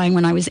mother dying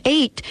when I was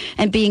 8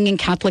 and being in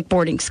Catholic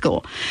boarding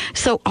school.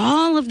 So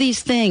all of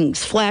these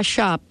things flash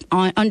up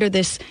under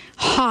this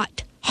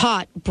hot,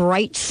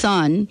 bright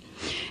sun,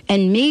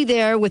 and me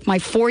there with my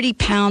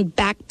 40-pound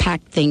backpack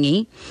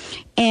thingy.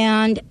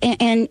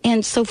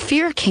 And so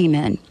fear came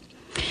in.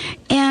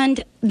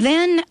 And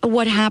then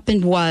what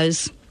happened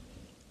was,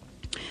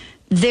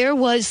 there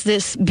was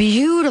this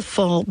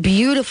beautiful,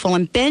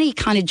 and Benny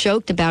kind of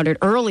joked about it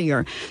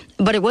earlier,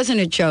 but it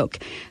wasn't a joke.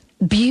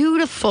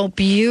 Beautiful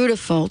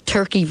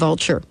turkey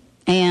vulture.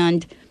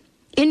 And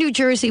in New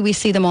Jersey, we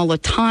see them all the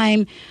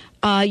time.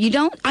 I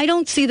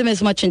don't see them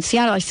as much in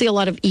Seattle. I see a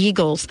lot of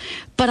eagles,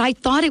 but I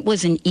thought it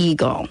was an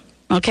eagle.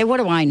 Okay, what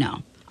do I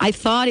know? I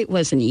thought it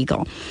was an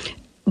eagle.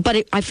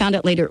 But I found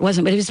out later it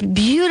wasn't. But it was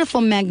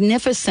beautiful,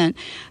 magnificent,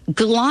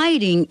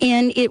 gliding.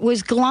 And it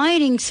was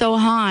gliding so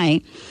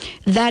high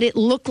that it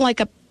looked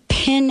like a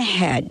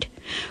pinhead.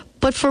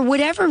 But for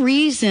whatever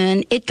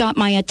reason, it got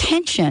my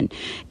attention.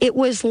 It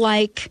was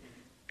like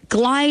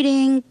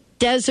gliding,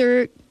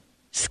 desert,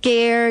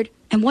 scared.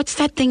 And what's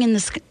that thing in the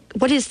sky?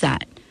 What is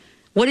that?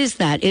 What is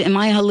that? Am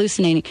I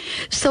hallucinating?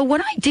 So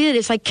what I did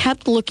is I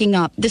kept looking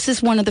up. This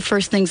is one of the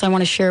first things I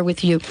want to share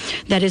with you.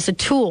 That is a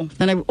tool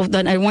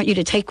that I want you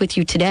to take with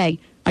you today.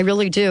 I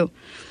really do.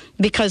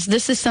 Because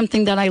this is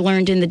something that I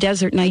learned in the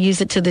desert, and I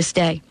use it to this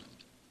day.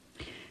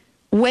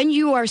 When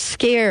you are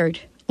scared,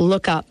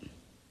 look up.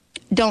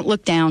 Don't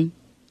look down.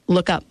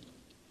 Look up.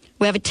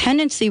 We have a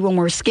tendency when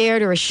we're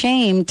scared or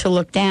ashamed to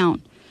look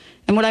down.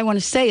 And what I want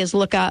to say is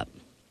look up.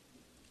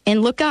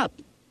 And look up.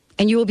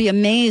 And you will be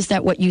amazed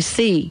at what you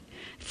see.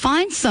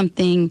 Find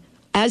something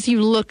as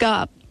you look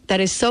up that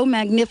is so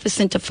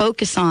magnificent to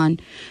focus on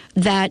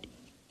that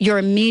you're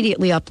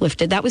immediately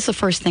uplifted. That was the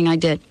first thing I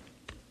did.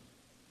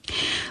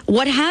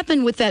 What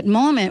happened with that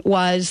moment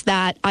was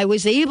that I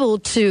was able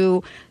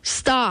to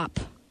stop.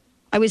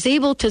 I was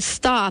able to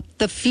stop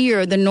the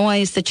fear, the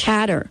noise, the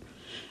chatter.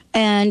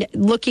 And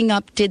looking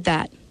up did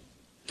that.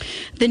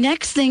 The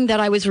next thing that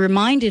I was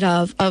reminded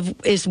of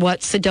is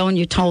what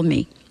Sidonia told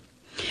me.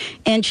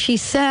 And she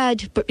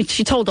said,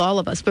 she told all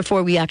of us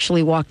before we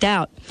actually walked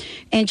out.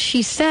 And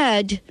she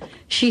said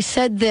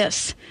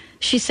this.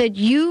 She said,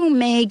 you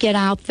may get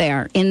out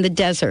there in the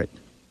desert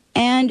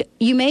and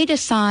you may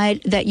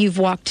decide that you've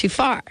walked too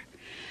far.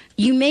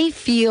 You may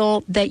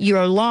feel that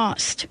you're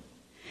lost.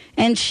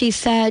 And she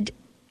said,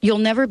 you'll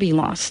never be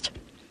lost.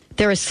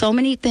 There are so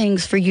many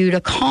things for you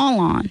to call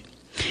on.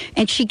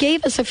 And she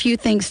gave us a few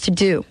things to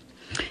do.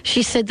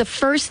 She said the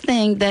first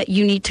thing that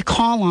you need to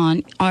call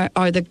on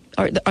are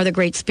the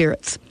great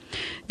spirits.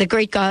 The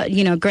great God,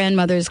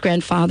 grandmothers,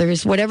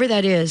 grandfathers, whatever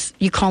that is,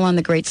 you call on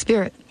the Great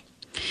Spirit.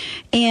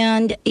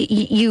 And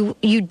you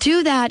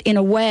do that in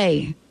a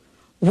way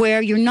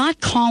where you're not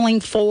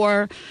calling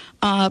for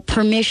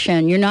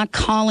permission. You're not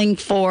calling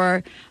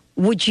for,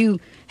 would you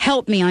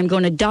help me? I'm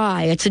going to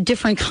die. It's a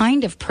different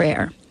kind of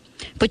prayer.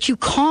 But you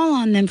call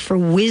on them for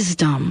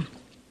wisdom,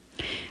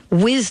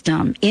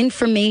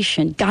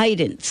 information,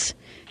 guidance.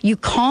 You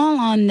call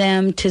on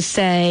them to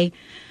say,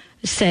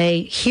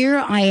 here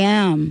I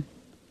am.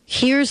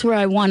 Here's where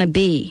I want to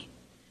be.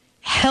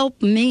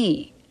 Help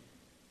me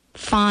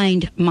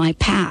find my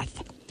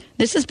path.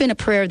 This has been a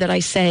prayer that I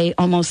say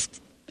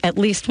almost at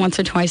least once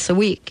or twice a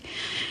week.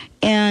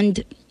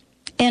 And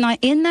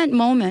in that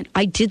moment,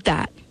 I did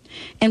that.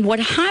 And what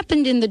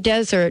happened in the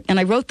desert, and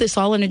I wrote this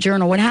all in a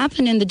journal, what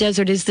happened in the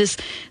desert is this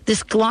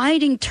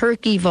gliding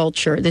turkey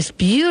vulture, this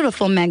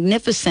beautiful,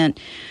 magnificent,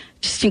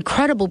 just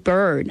incredible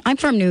bird. I'm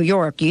from New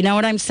York. You know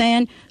what I'm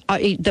saying?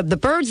 The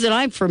birds that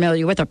I'm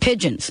familiar with are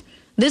pigeons.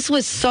 This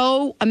was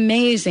so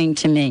amazing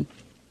to me.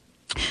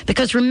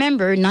 Because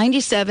remember,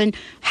 97,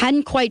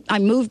 I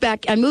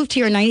moved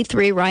here in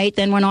 93, right?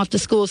 Then went off to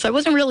school. So I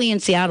wasn't really in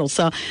Seattle.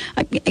 So,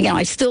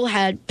 I still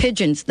had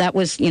pigeons. That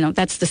was,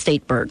 that's the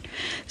state bird.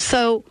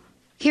 So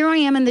here I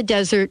am in the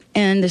desert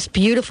and this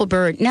beautiful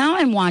bird. Now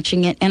I'm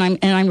watching it and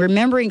I'm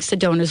remembering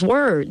Sedonia's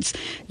words.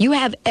 You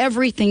have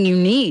everything you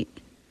need.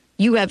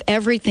 You have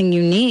everything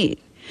you need.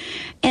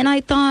 And I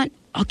thought,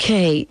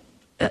 okay,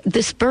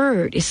 this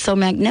bird is so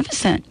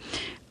magnificent.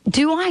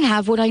 Do I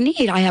have what I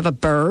need? I have a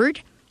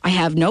bird. I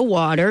have no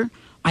water.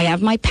 I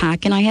have my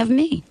pack, and I have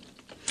me.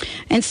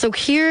 And so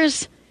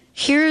here's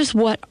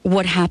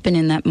what happened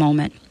in that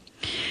moment.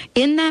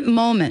 In that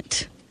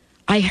moment,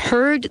 I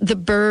heard the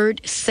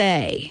bird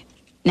say,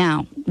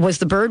 now, was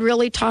the bird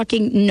really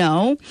talking?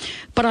 No.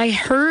 But I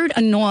heard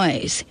a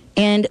noise.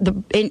 And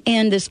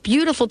this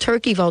beautiful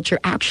turkey vulture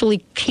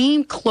actually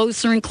came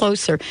closer and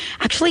closer,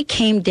 actually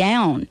came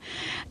down.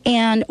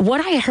 And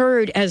what I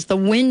heard as the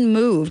wind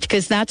moved,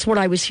 because that's what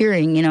I was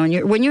hearing,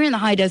 and when you're in the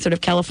high desert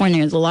of California,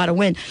 there's a lot of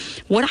wind.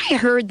 What I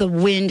heard the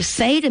wind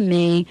say to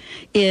me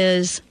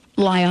is,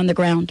 lie on the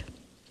ground.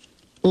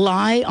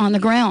 Lie on the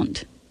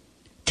ground.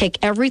 Take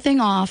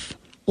everything off,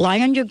 lie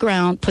on your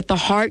ground, put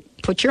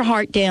your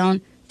heart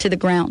down to the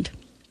ground.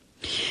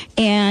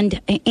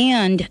 And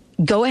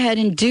go ahead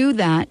and do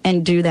that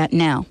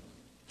now.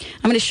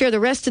 I'm going to share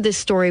the rest of this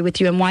story with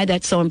you and why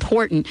that's so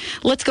important.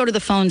 Let's go to the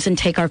phones and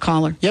take our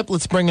caller. Yep,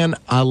 let's bring in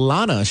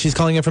Alana. She's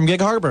calling in from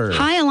Gig Harbor.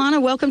 Hi, Alana.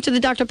 Welcome to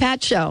the Dr.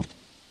 Pat Show.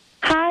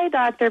 Hi,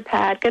 Dr.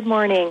 Pat. Good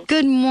morning.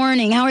 Good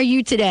morning. How are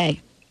you today?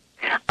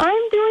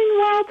 I'm doing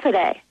well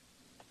today.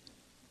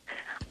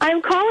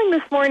 I'm calling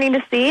this morning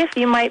to see if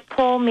you might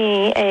pull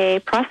me a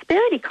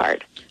prosperity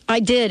card.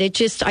 I did.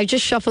 I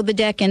just shuffled the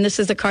deck, and this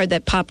is the card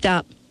that popped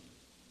up.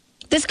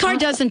 This card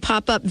doesn't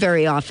pop up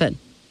very often.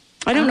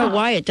 I don't know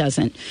why it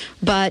doesn't,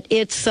 but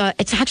it's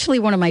actually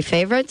one of my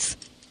favorites.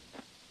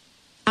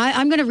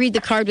 I'm going to read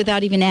the card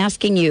without even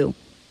asking you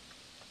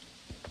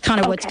kind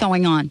of what's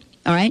going on,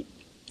 all right?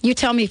 You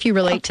tell me if you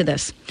relate to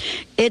this.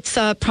 It's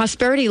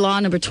Prosperity Law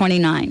number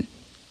 29.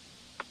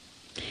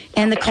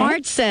 And the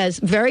card says,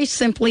 very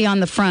simply on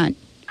the front,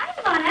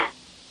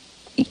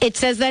 it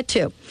says that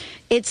too.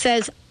 It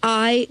says,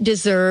 I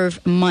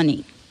deserve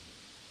money.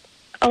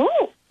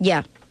 Oh.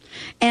 Yeah.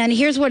 And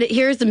here's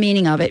the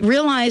meaning of it.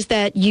 Realize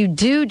that you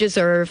do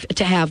deserve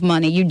to have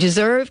money. You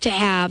deserve to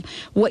have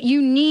what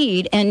you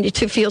need and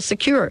to feel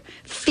secure.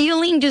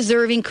 Feeling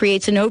deserving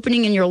creates an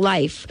opening in your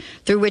life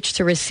through which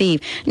to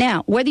receive.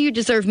 Now, whether you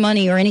deserve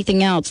money or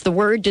anything else, the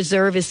word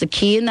deserve is the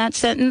key in that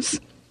sentence.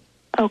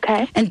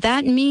 Okay. And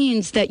that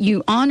means that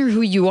you honor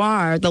who you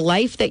are, the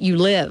life that you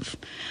live,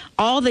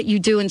 all that you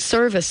do in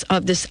service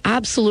of this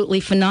absolutely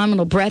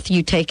phenomenal breath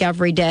you take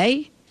every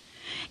day.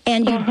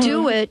 And you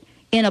do it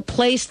in a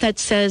place that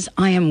says,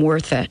 I am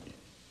worth it.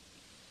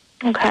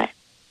 Okay.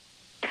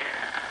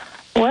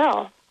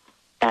 Well,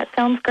 that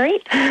sounds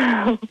great.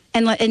 And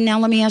now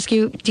let me ask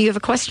you, do you have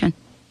a question?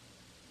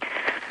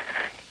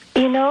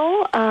 You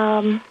know,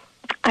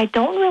 I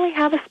don't really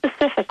have a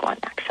specific one,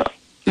 actually.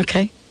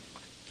 Okay.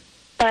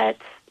 But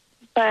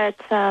that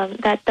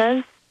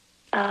does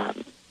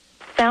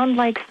sound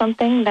like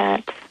something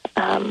that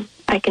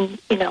I can,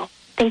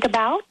 think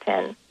about.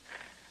 And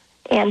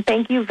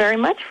thank you very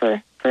much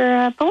for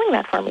pulling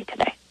that for me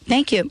today.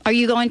 Thank you. Are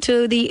you going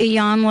to the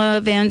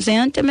Iyanla Van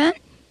Zandt event?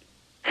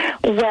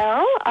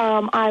 Well,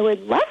 I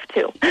would love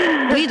to.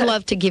 We'd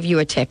love to give you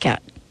a ticket.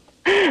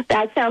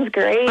 That sounds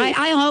great.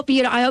 I hope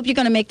you're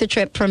going to make the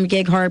trip from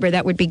Gig Harbor.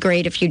 That would be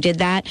great if you did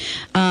that.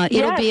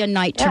 It'll be a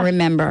night to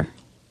remember.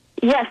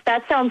 Yes,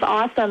 that sounds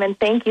awesome, and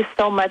thank you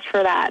so much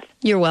for that.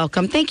 You're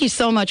welcome. Thank you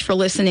so much for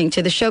listening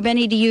to the show.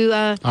 Benny, do you...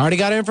 Already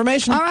got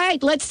information. All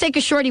right, let's take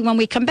a shorty when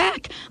we come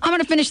back. I'm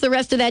going to finish the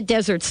rest of that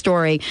desert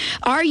story.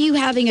 Are you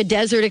having a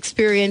desert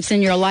experience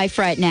in your life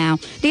right now?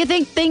 Do you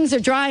think things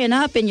are drying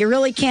up and you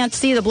really can't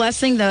see the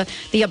blessing, the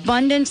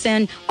abundance,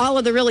 and all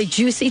of the really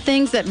juicy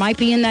things that might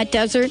be in that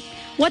desert?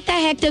 What the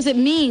heck does it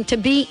mean to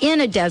be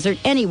in a desert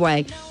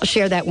anyway? I'll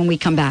share that when we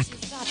come back.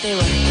 They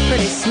were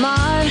pretty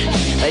smart,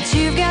 but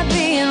you've got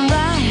being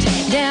right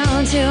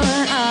down to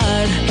an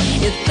art.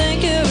 You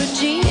think you're a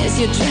genius,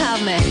 you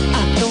drive me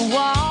up the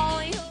wall.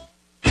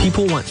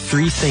 People want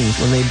three things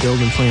when they build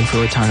and plan for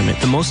retirement.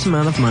 The most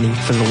amount of money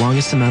for the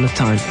longest amount of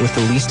time with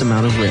the least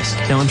amount of risk.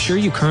 Now, I'm sure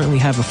you currently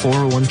have a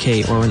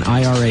 401k or an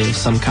IRA of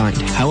some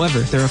kind.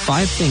 However, there are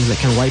 5 things that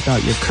can wipe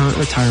out your current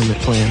retirement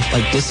plan,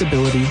 like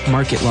disability,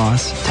 market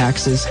loss,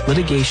 taxes,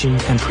 litigation,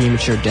 and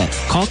premature death.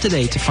 Call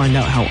today to find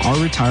out how our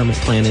retirement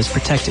plan is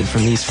protected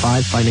from these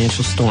 5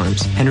 financial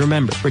storms. And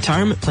remember,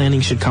 retirement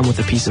planning should come with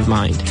a peace of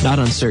mind, not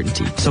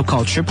uncertainty. So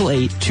call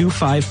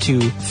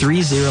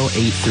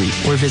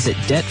 888-252-3083 or visit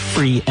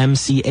debtfreemca.com.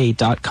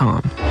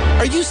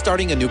 Are you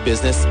starting a new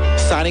business,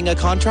 signing a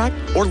contract,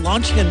 or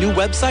launching a new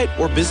website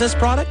or business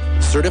product?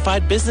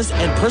 Certified business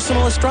and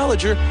personal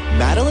astrologer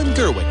Madeline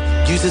Gerwig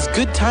uses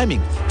good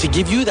timing to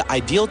give you the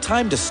ideal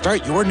time to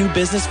start your new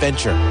business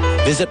venture.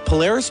 Visit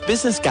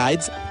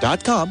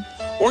PolarisBusinessGuides.com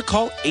or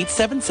call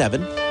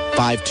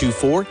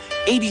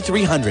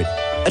 877-524-8300.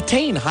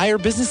 Attain higher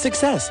business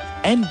success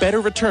and better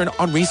return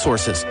on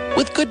resources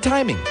with good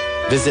timing.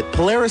 Visit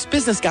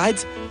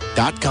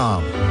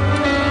PolarisBusinessGuides.com.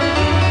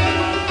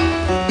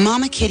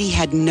 Mama Kitty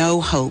had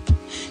no hope,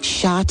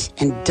 shot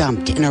and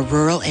dumped in a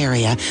rural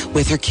area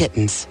with her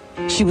kittens.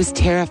 She was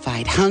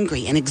terrified,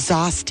 hungry, and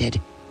exhausted.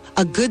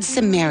 A good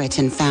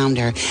Samaritan found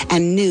her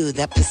and knew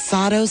that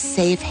Pasado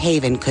Safe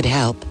Haven could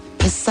help.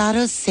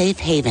 Pasado Safe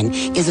Haven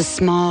is a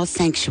small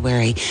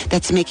sanctuary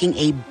that's making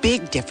a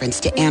big difference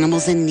to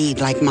animals in need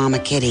like Mama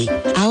Kitty.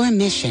 Our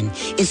mission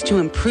is to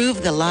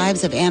improve the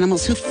lives of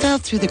animals who fell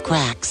through the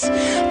cracks,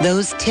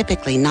 those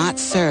typically not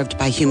served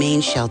by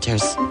humane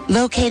shelters.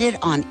 Located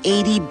on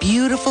 80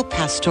 beautiful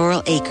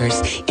pastoral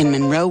acres in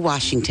Monroe,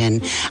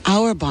 Washington,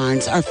 our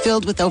barns are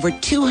filled with over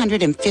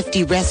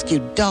 250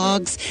 rescued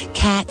dogs,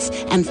 cats,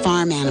 and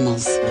farm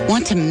animals.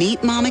 Want to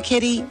meet Mama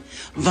Kitty?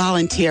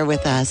 Volunteer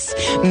with us.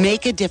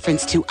 Make a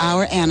difference to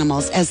our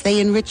animals as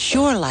they enrich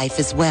your life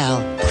as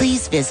well.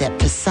 Please visit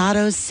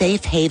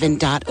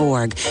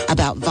PasadoSafeHaven.org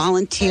about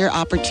volunteer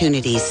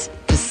opportunities.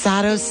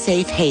 Pasado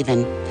Safe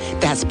Haven.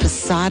 That's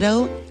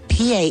Pasado,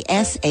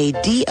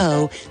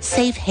 P-A-S-A-D-O,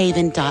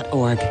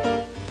 safehaven.org.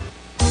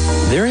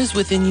 There is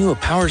within you a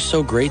power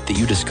so great that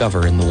you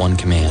discover in the One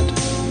Command.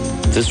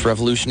 This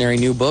revolutionary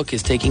new book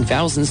is taking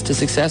thousands to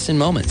success in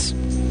moments.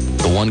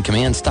 The One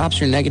Command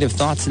stops your negative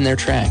thoughts in their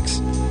tracks.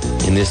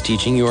 In this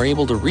teaching, you are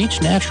able to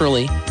reach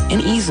naturally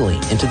and easily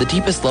into the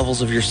deepest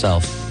levels of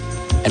yourself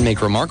and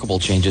make remarkable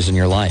changes in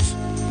your life.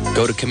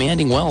 Go to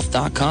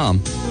commandingwealth.com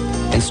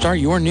and start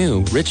your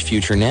new rich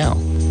future now.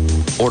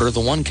 Order the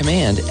One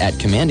Command at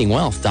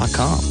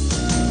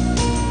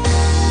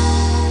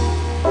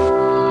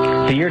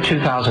commandingwealth.com. The year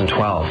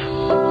 2012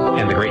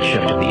 and the great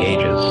shift of the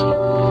ages.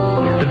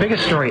 The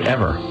biggest story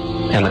ever,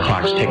 and the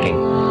clock's ticking.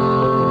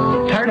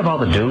 Tired of all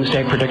the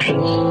doomsday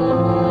predictions?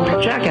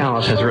 Jack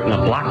Alice has written a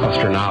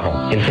blockbuster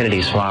novel,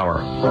 Infinity's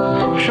Flower,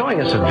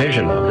 showing us a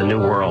vision of the new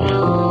world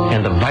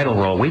and the vital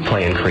role we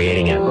play in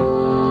creating it.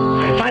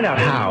 Find out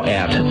how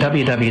at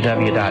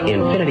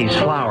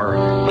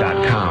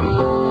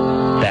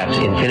www.infinitiesflower.com. That's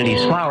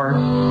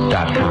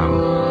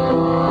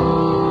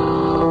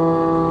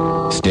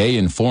infinitiesflower.com. Stay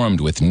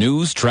informed with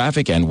news,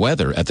 traffic, and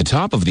weather at the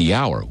top of the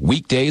hour,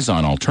 weekdays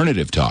on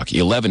Alternative Talk,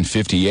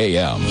 1150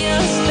 a.m.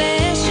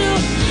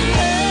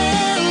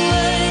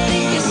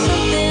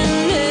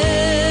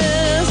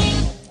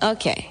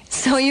 Okay,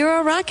 so you're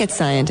a rocket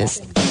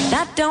scientist.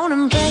 That don't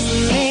impress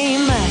me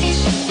much.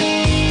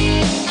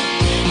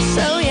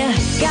 So you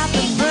got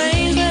the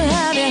brains, but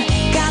have you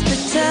got the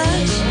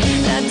touch?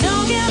 Now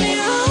don't get me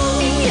wrong,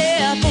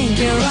 yeah, I think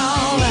you're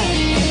all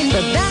right.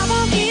 But that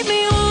won't keep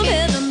me warm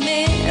in the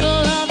middle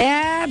of...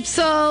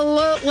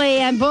 Absolutely,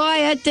 and boy,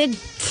 it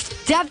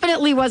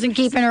definitely wasn't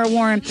keeping her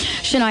warm.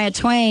 Shania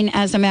Twain,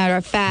 as a matter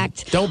of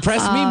fact. Don't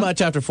press me much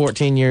after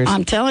 14 years.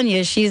 I'm telling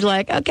you, she's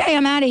like, okay,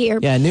 I'm out of here.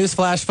 Yeah,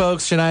 newsflash,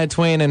 folks. Shania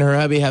Twain and her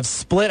hubby have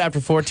split after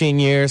 14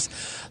 years.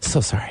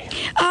 So sorry.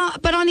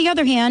 But on the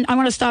other hand, I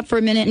want to stop for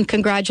a minute and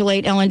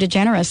congratulate Ellen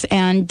DeGeneres.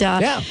 And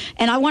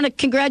I want to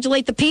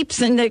congratulate the peeps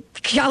in the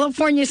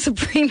California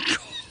Supreme Court.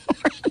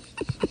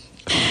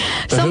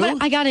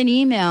 I got an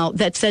email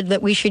that said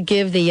that we should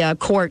give the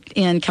court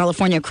in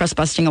California a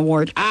crust-busting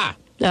award.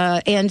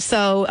 And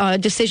so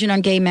decision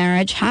on gay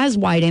marriage has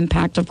wide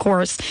impact, of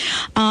course.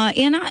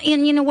 And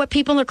you know what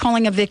people are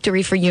calling a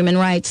victory for human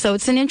rights. So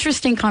it's an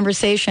interesting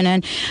conversation.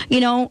 And, you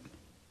know,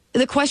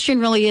 the question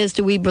really is,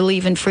 do we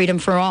believe in freedom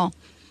for all?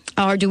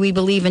 Or do we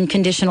believe in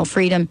conditional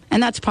freedom?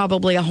 And that's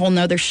probably a whole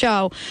nother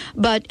show.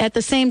 But at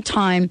the same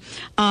time,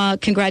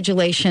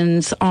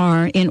 congratulations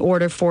are in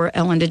order for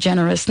Ellen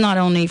DeGeneres, not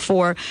only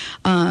for,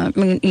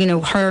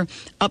 her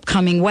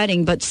upcoming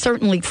wedding, but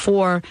certainly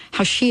for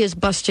how she has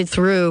busted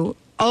through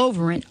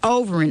over and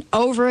over and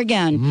over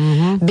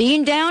again,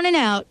 being down and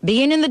out,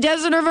 being in the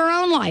desert of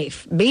her own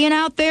life, being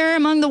out there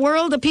among the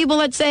world of people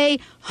that say,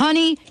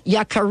 honey,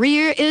 your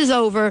career is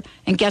over.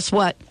 And guess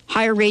what?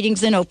 Higher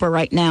ratings than Oprah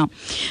right now.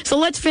 So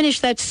let's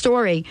finish that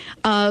story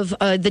of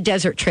the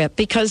desert trip,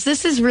 because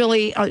this is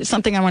really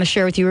something I want to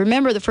share with you.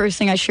 Remember, the first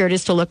thing I shared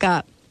is to look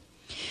up.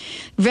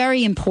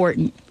 Very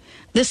important.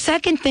 The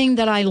second thing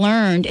that I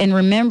learned and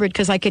remembered,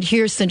 because I could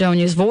hear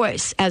Sidonia's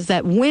voice as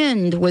that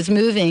wind was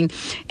moving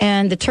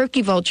and the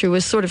turkey vulture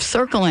was sort of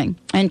circling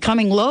and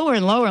coming lower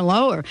and lower and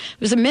lower. It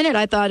was a minute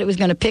I thought it was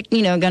going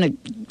to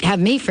have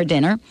me for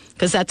dinner,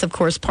 because that's, of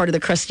course, part of the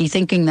crusty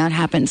thinking that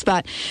happens.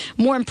 But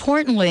more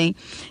importantly,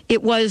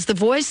 it was the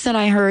voice that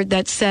I heard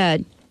that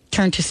said,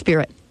 turn to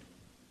spirit.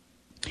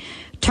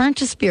 Turn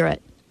to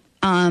spirit.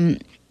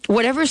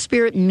 Whatever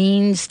spirit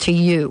means to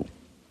you,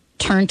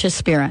 turn to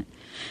spirit.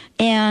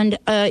 And,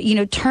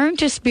 turn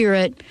to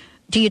spirit.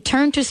 Do you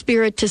turn to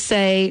spirit to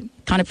say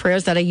kind of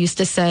prayers that I used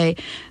to say,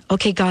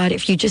 okay, God,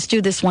 if you just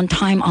do this one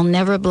time, I'll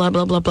never blah,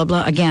 blah, blah, blah,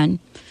 blah again.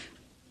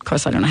 Of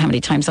course, I don't know how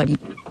many times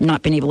I've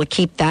not been able to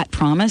keep that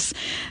promise.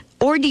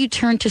 Or do you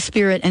turn to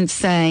spirit and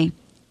say,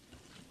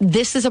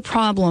 this is a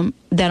problem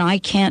that I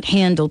can't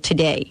handle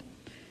today.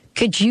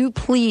 Could you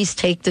please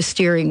take the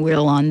steering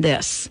wheel on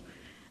this?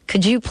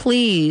 Could you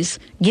please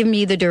give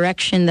me the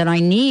direction that I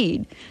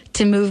need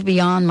to move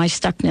beyond my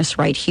stuckness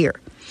right here?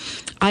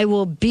 I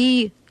will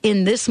be,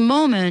 in this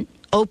moment,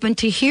 open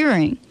to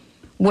hearing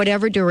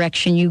whatever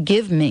direction you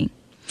give me.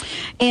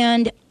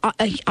 And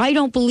I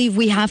don't believe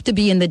we have to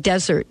be in the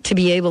desert to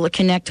be able to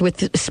connect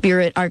with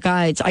spirit, our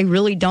guides. I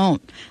really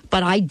don't.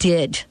 But I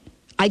did.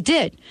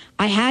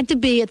 I had to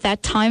be, at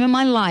that time in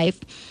my life,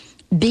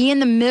 be in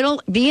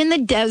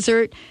the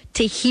desert,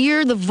 to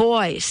hear the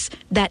voice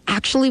that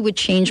actually would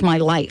change my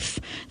life,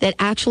 that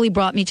actually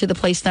brought me to the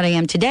place that I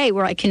am today,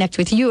 where I connect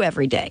with you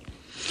every day.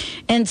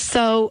 And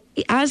so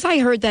as I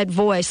heard that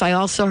voice, I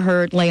also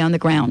heard lay on the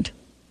ground.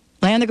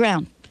 Lay on the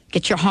ground.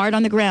 Get your heart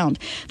on the ground.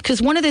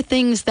 Because one of the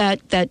things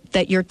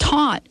that you're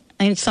taught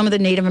in some of the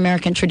Native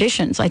American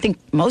traditions, I think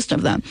most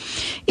of them,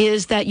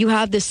 is that you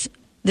have this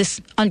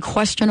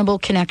unquestionable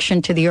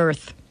connection to the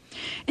earth.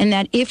 And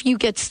that if you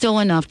get still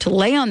enough to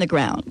lay on the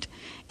ground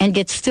and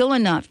get still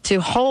enough to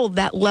hold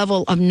that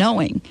level of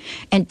knowing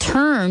and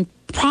turn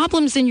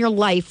problems in your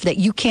life that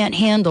you can't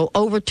handle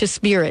over to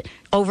spirit,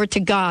 over to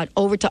God,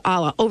 over to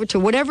Allah, over to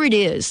whatever it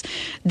is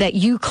that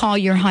you call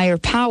your higher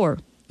power,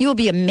 you'll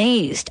be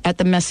amazed at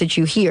the message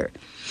you hear.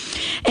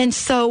 And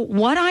so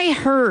what I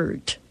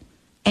heard,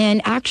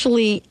 and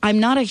actually I'm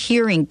not a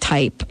hearing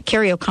type.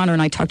 Carrie O'Connor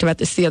and I talked about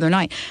this the other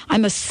night.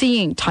 I'm a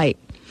seeing type.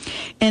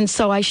 And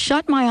so I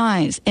shut my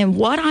eyes, and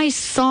what I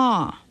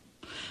saw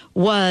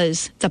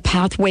was the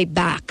pathway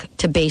back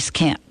to base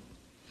camp.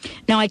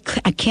 Now, I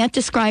can't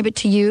describe it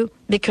to you,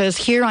 because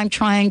here I'm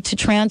trying to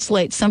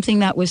translate something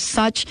that was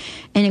such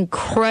an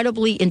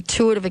incredibly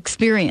intuitive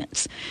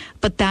experience.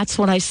 But that's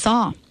what I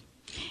saw.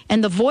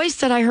 And the voice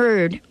that I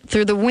heard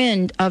through the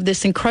wind of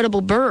this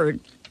incredible bird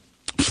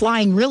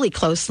flying really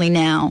closely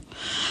now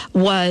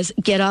was,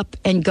 get up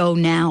and go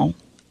now.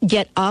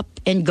 Get up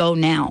and go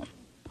now.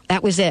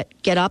 That was it.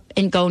 Get up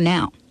and go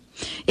now.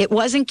 It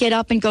wasn't get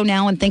up and go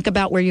now and think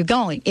about where you're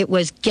going. It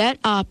was get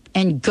up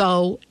and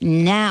go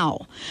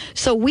now.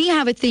 So we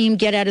have a theme,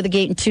 Get Out of the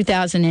Gate, in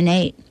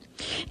 2008.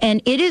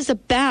 And it is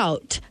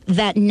about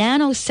that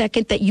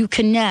nanosecond that you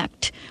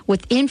connect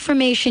with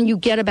information you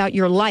get about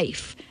your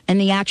life and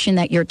the action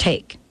that you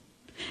take.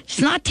 It's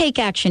not take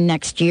action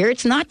next year.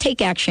 It's not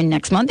take action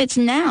next month. It's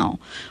now.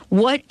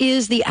 What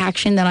is the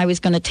action that I was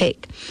going to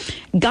take?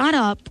 Got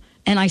up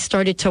and I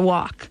started to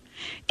walk.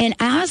 And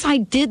as I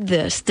did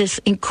this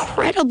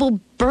incredible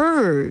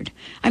bird,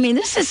 I mean,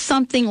 this is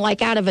something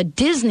like out of a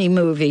Disney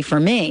movie for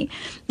me.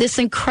 This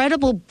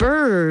incredible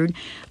bird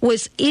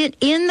was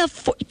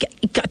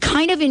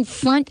kind of in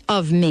front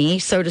of me,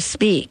 so to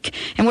speak.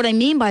 And what I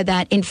mean by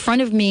that, in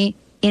front of me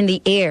in the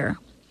air.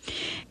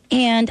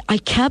 And I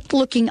kept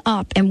looking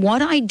up. And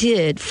what I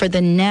did for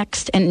the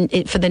next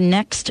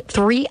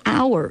 3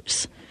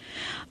 hours,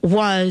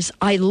 was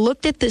I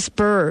looked at this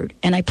bird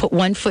and I put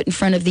one foot in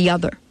front of the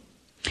other.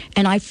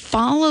 And I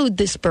followed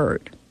this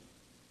bird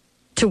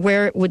to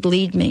where it would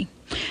lead me.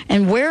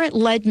 And where it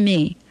led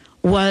me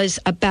was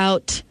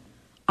about,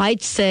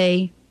 I'd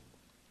say,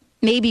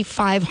 maybe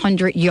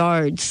 500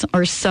 yards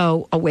or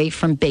so away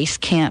from base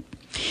camp.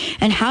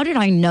 And how did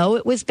I know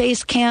it was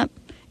base camp?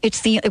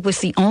 It was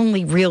the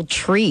only real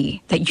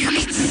tree that you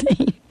could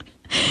see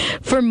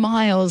for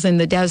miles in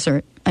the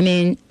desert. I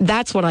mean,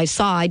 that's what I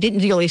saw. I didn't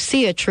really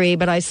see a tree,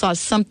 but I saw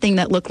something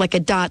that looked like a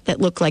dot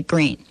that looked like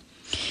green.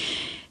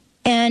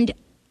 And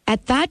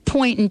at that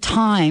point in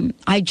time,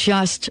 I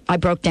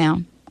broke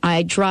down.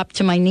 I dropped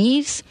to my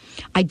knees.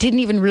 I didn't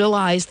even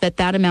realize that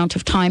amount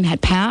of time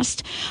had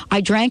passed.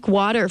 I drank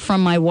water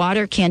from my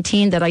water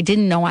canteen that I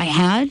didn't know I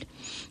had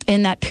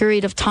in that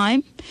period of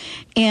time.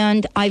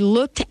 And I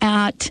looked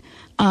at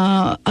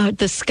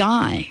the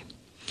sky.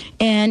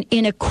 And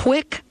in a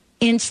quick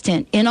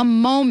instant, in a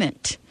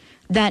moment,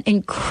 that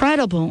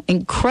incredible,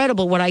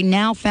 what I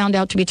now found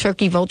out to be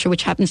turkey vulture,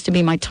 which happens to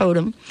be my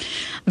totem,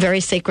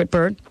 very sacred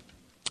bird,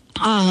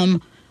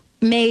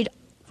 made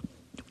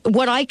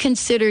what I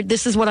considered,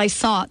 this is what I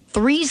saw,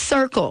 3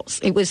 circles.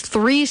 It was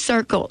 3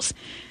 circles,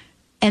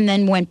 and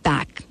then went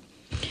back.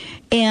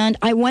 And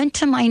I went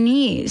to my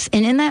knees.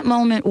 And in that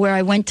moment where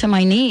I went to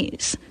my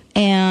knees,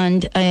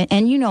 and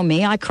you know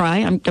me, I cry.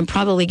 I'm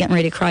probably getting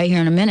ready to cry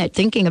here in a minute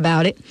thinking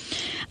about it.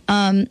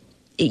 In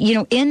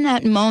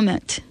that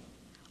moment,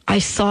 I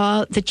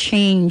saw the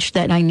change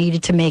that I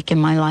needed to make in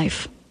my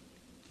life.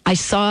 I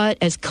saw it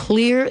as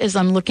clear as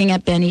I'm looking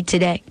at Benny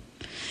today.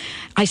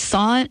 I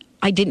saw it.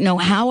 I didn't know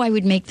how I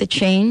would make the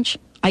change.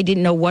 I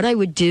didn't know what I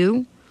would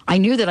do. I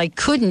knew that I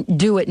couldn't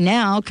do it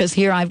now because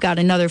here I've got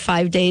another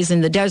 5 days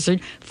in the desert,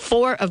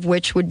 4 of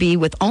which would be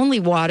with only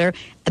water,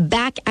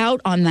 back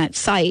out on that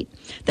site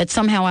that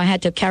somehow I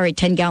had to carry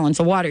 10 gallons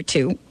of water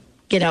to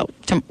get out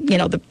to,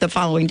 the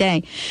following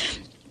day.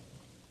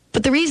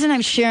 But the reason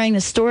I'm sharing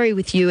this story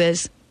with you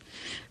is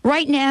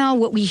right now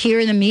what we hear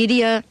in the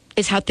media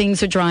is how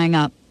things are drying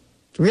up.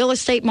 Real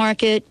estate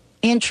market,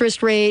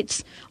 interest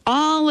rates,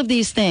 all of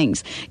these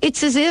things.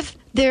 It's as if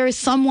there is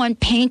someone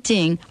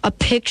painting a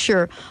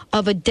picture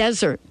of a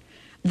desert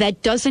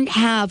that doesn't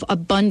have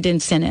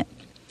abundance in it.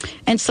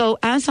 And so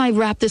as I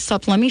wrap this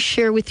up, let me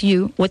share with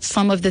you what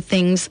some of the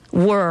things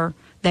were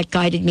that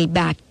guided me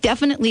back.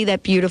 Definitely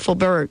that beautiful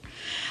bird.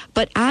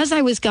 But as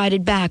I was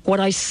guided back, what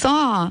I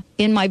saw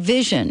in my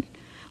vision,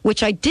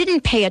 which I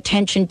didn't pay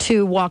attention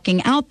to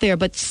walking out there,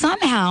 but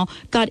somehow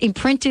got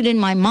imprinted in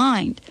my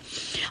mind.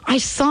 I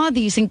saw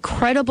these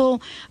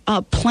incredible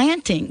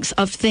plantings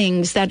of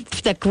things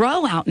that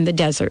grow out in the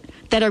desert,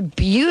 that are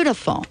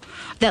beautiful,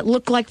 that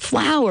look like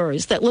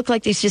flowers, that look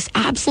like these just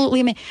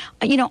absolutely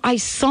amazing. I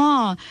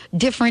saw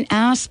different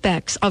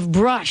aspects of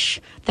brush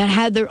that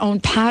had their own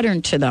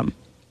pattern to them.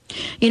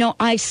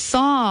 I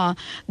saw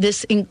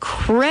this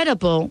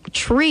incredible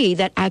tree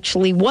that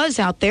actually was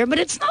out there, but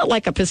it's not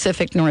like a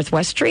Pacific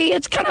Northwest tree.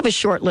 It's kind of a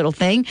short little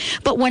thing.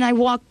 But when I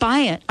walked by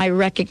it, I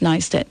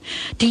recognized it.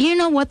 Do you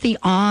know what the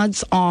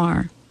odds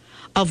are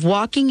of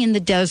walking in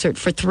the desert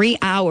for 3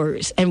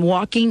 hours and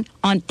walking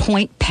on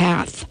point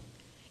path?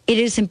 It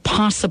is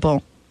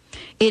impossible.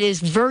 It is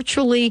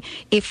virtually,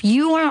 if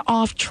you are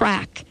off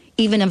track,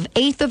 even an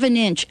eighth of an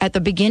inch at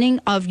the beginning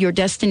of your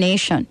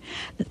destination,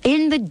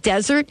 in the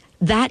desert,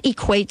 that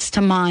equates to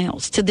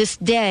miles. To this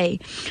day,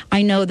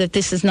 I know that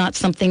this is not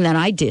something that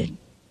I did.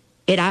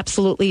 It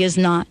absolutely is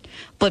not.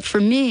 But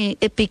for me,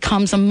 it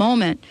becomes a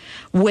moment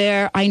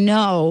where I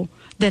know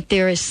that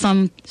there is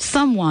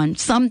someone,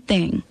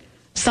 something,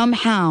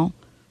 somehow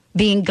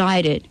being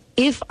guided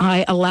if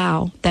I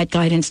allow that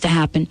guidance to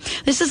happen.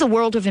 This is a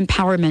world of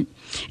empowerment.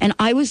 And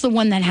I was the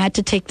one that had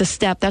to take the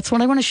step. That's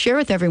what I want to share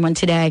with everyone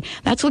today.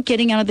 That's what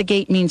getting out of the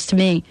gate means to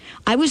me.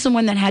 I was the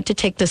one that had to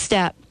take the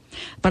step.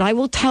 But I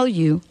will tell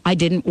you, I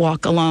didn't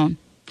walk alone.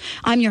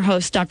 I'm your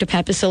host, Dr.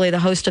 Pat Basile, the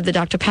host of The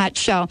Dr. Pat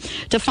Show.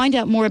 To find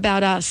out more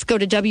about us, go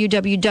to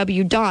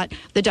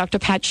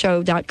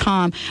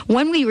www.thedrpatshow.com.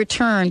 When we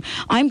return,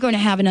 I'm going to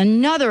have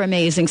another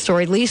amazing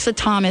story. Lisa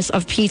Thomas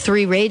of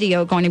P3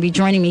 Radio going to be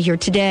joining me here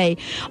today.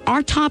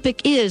 Our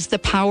topic is the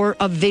power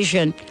of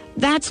vision.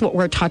 That's what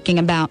we're talking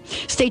about.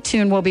 Stay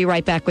tuned. We'll be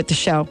right back with the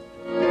show.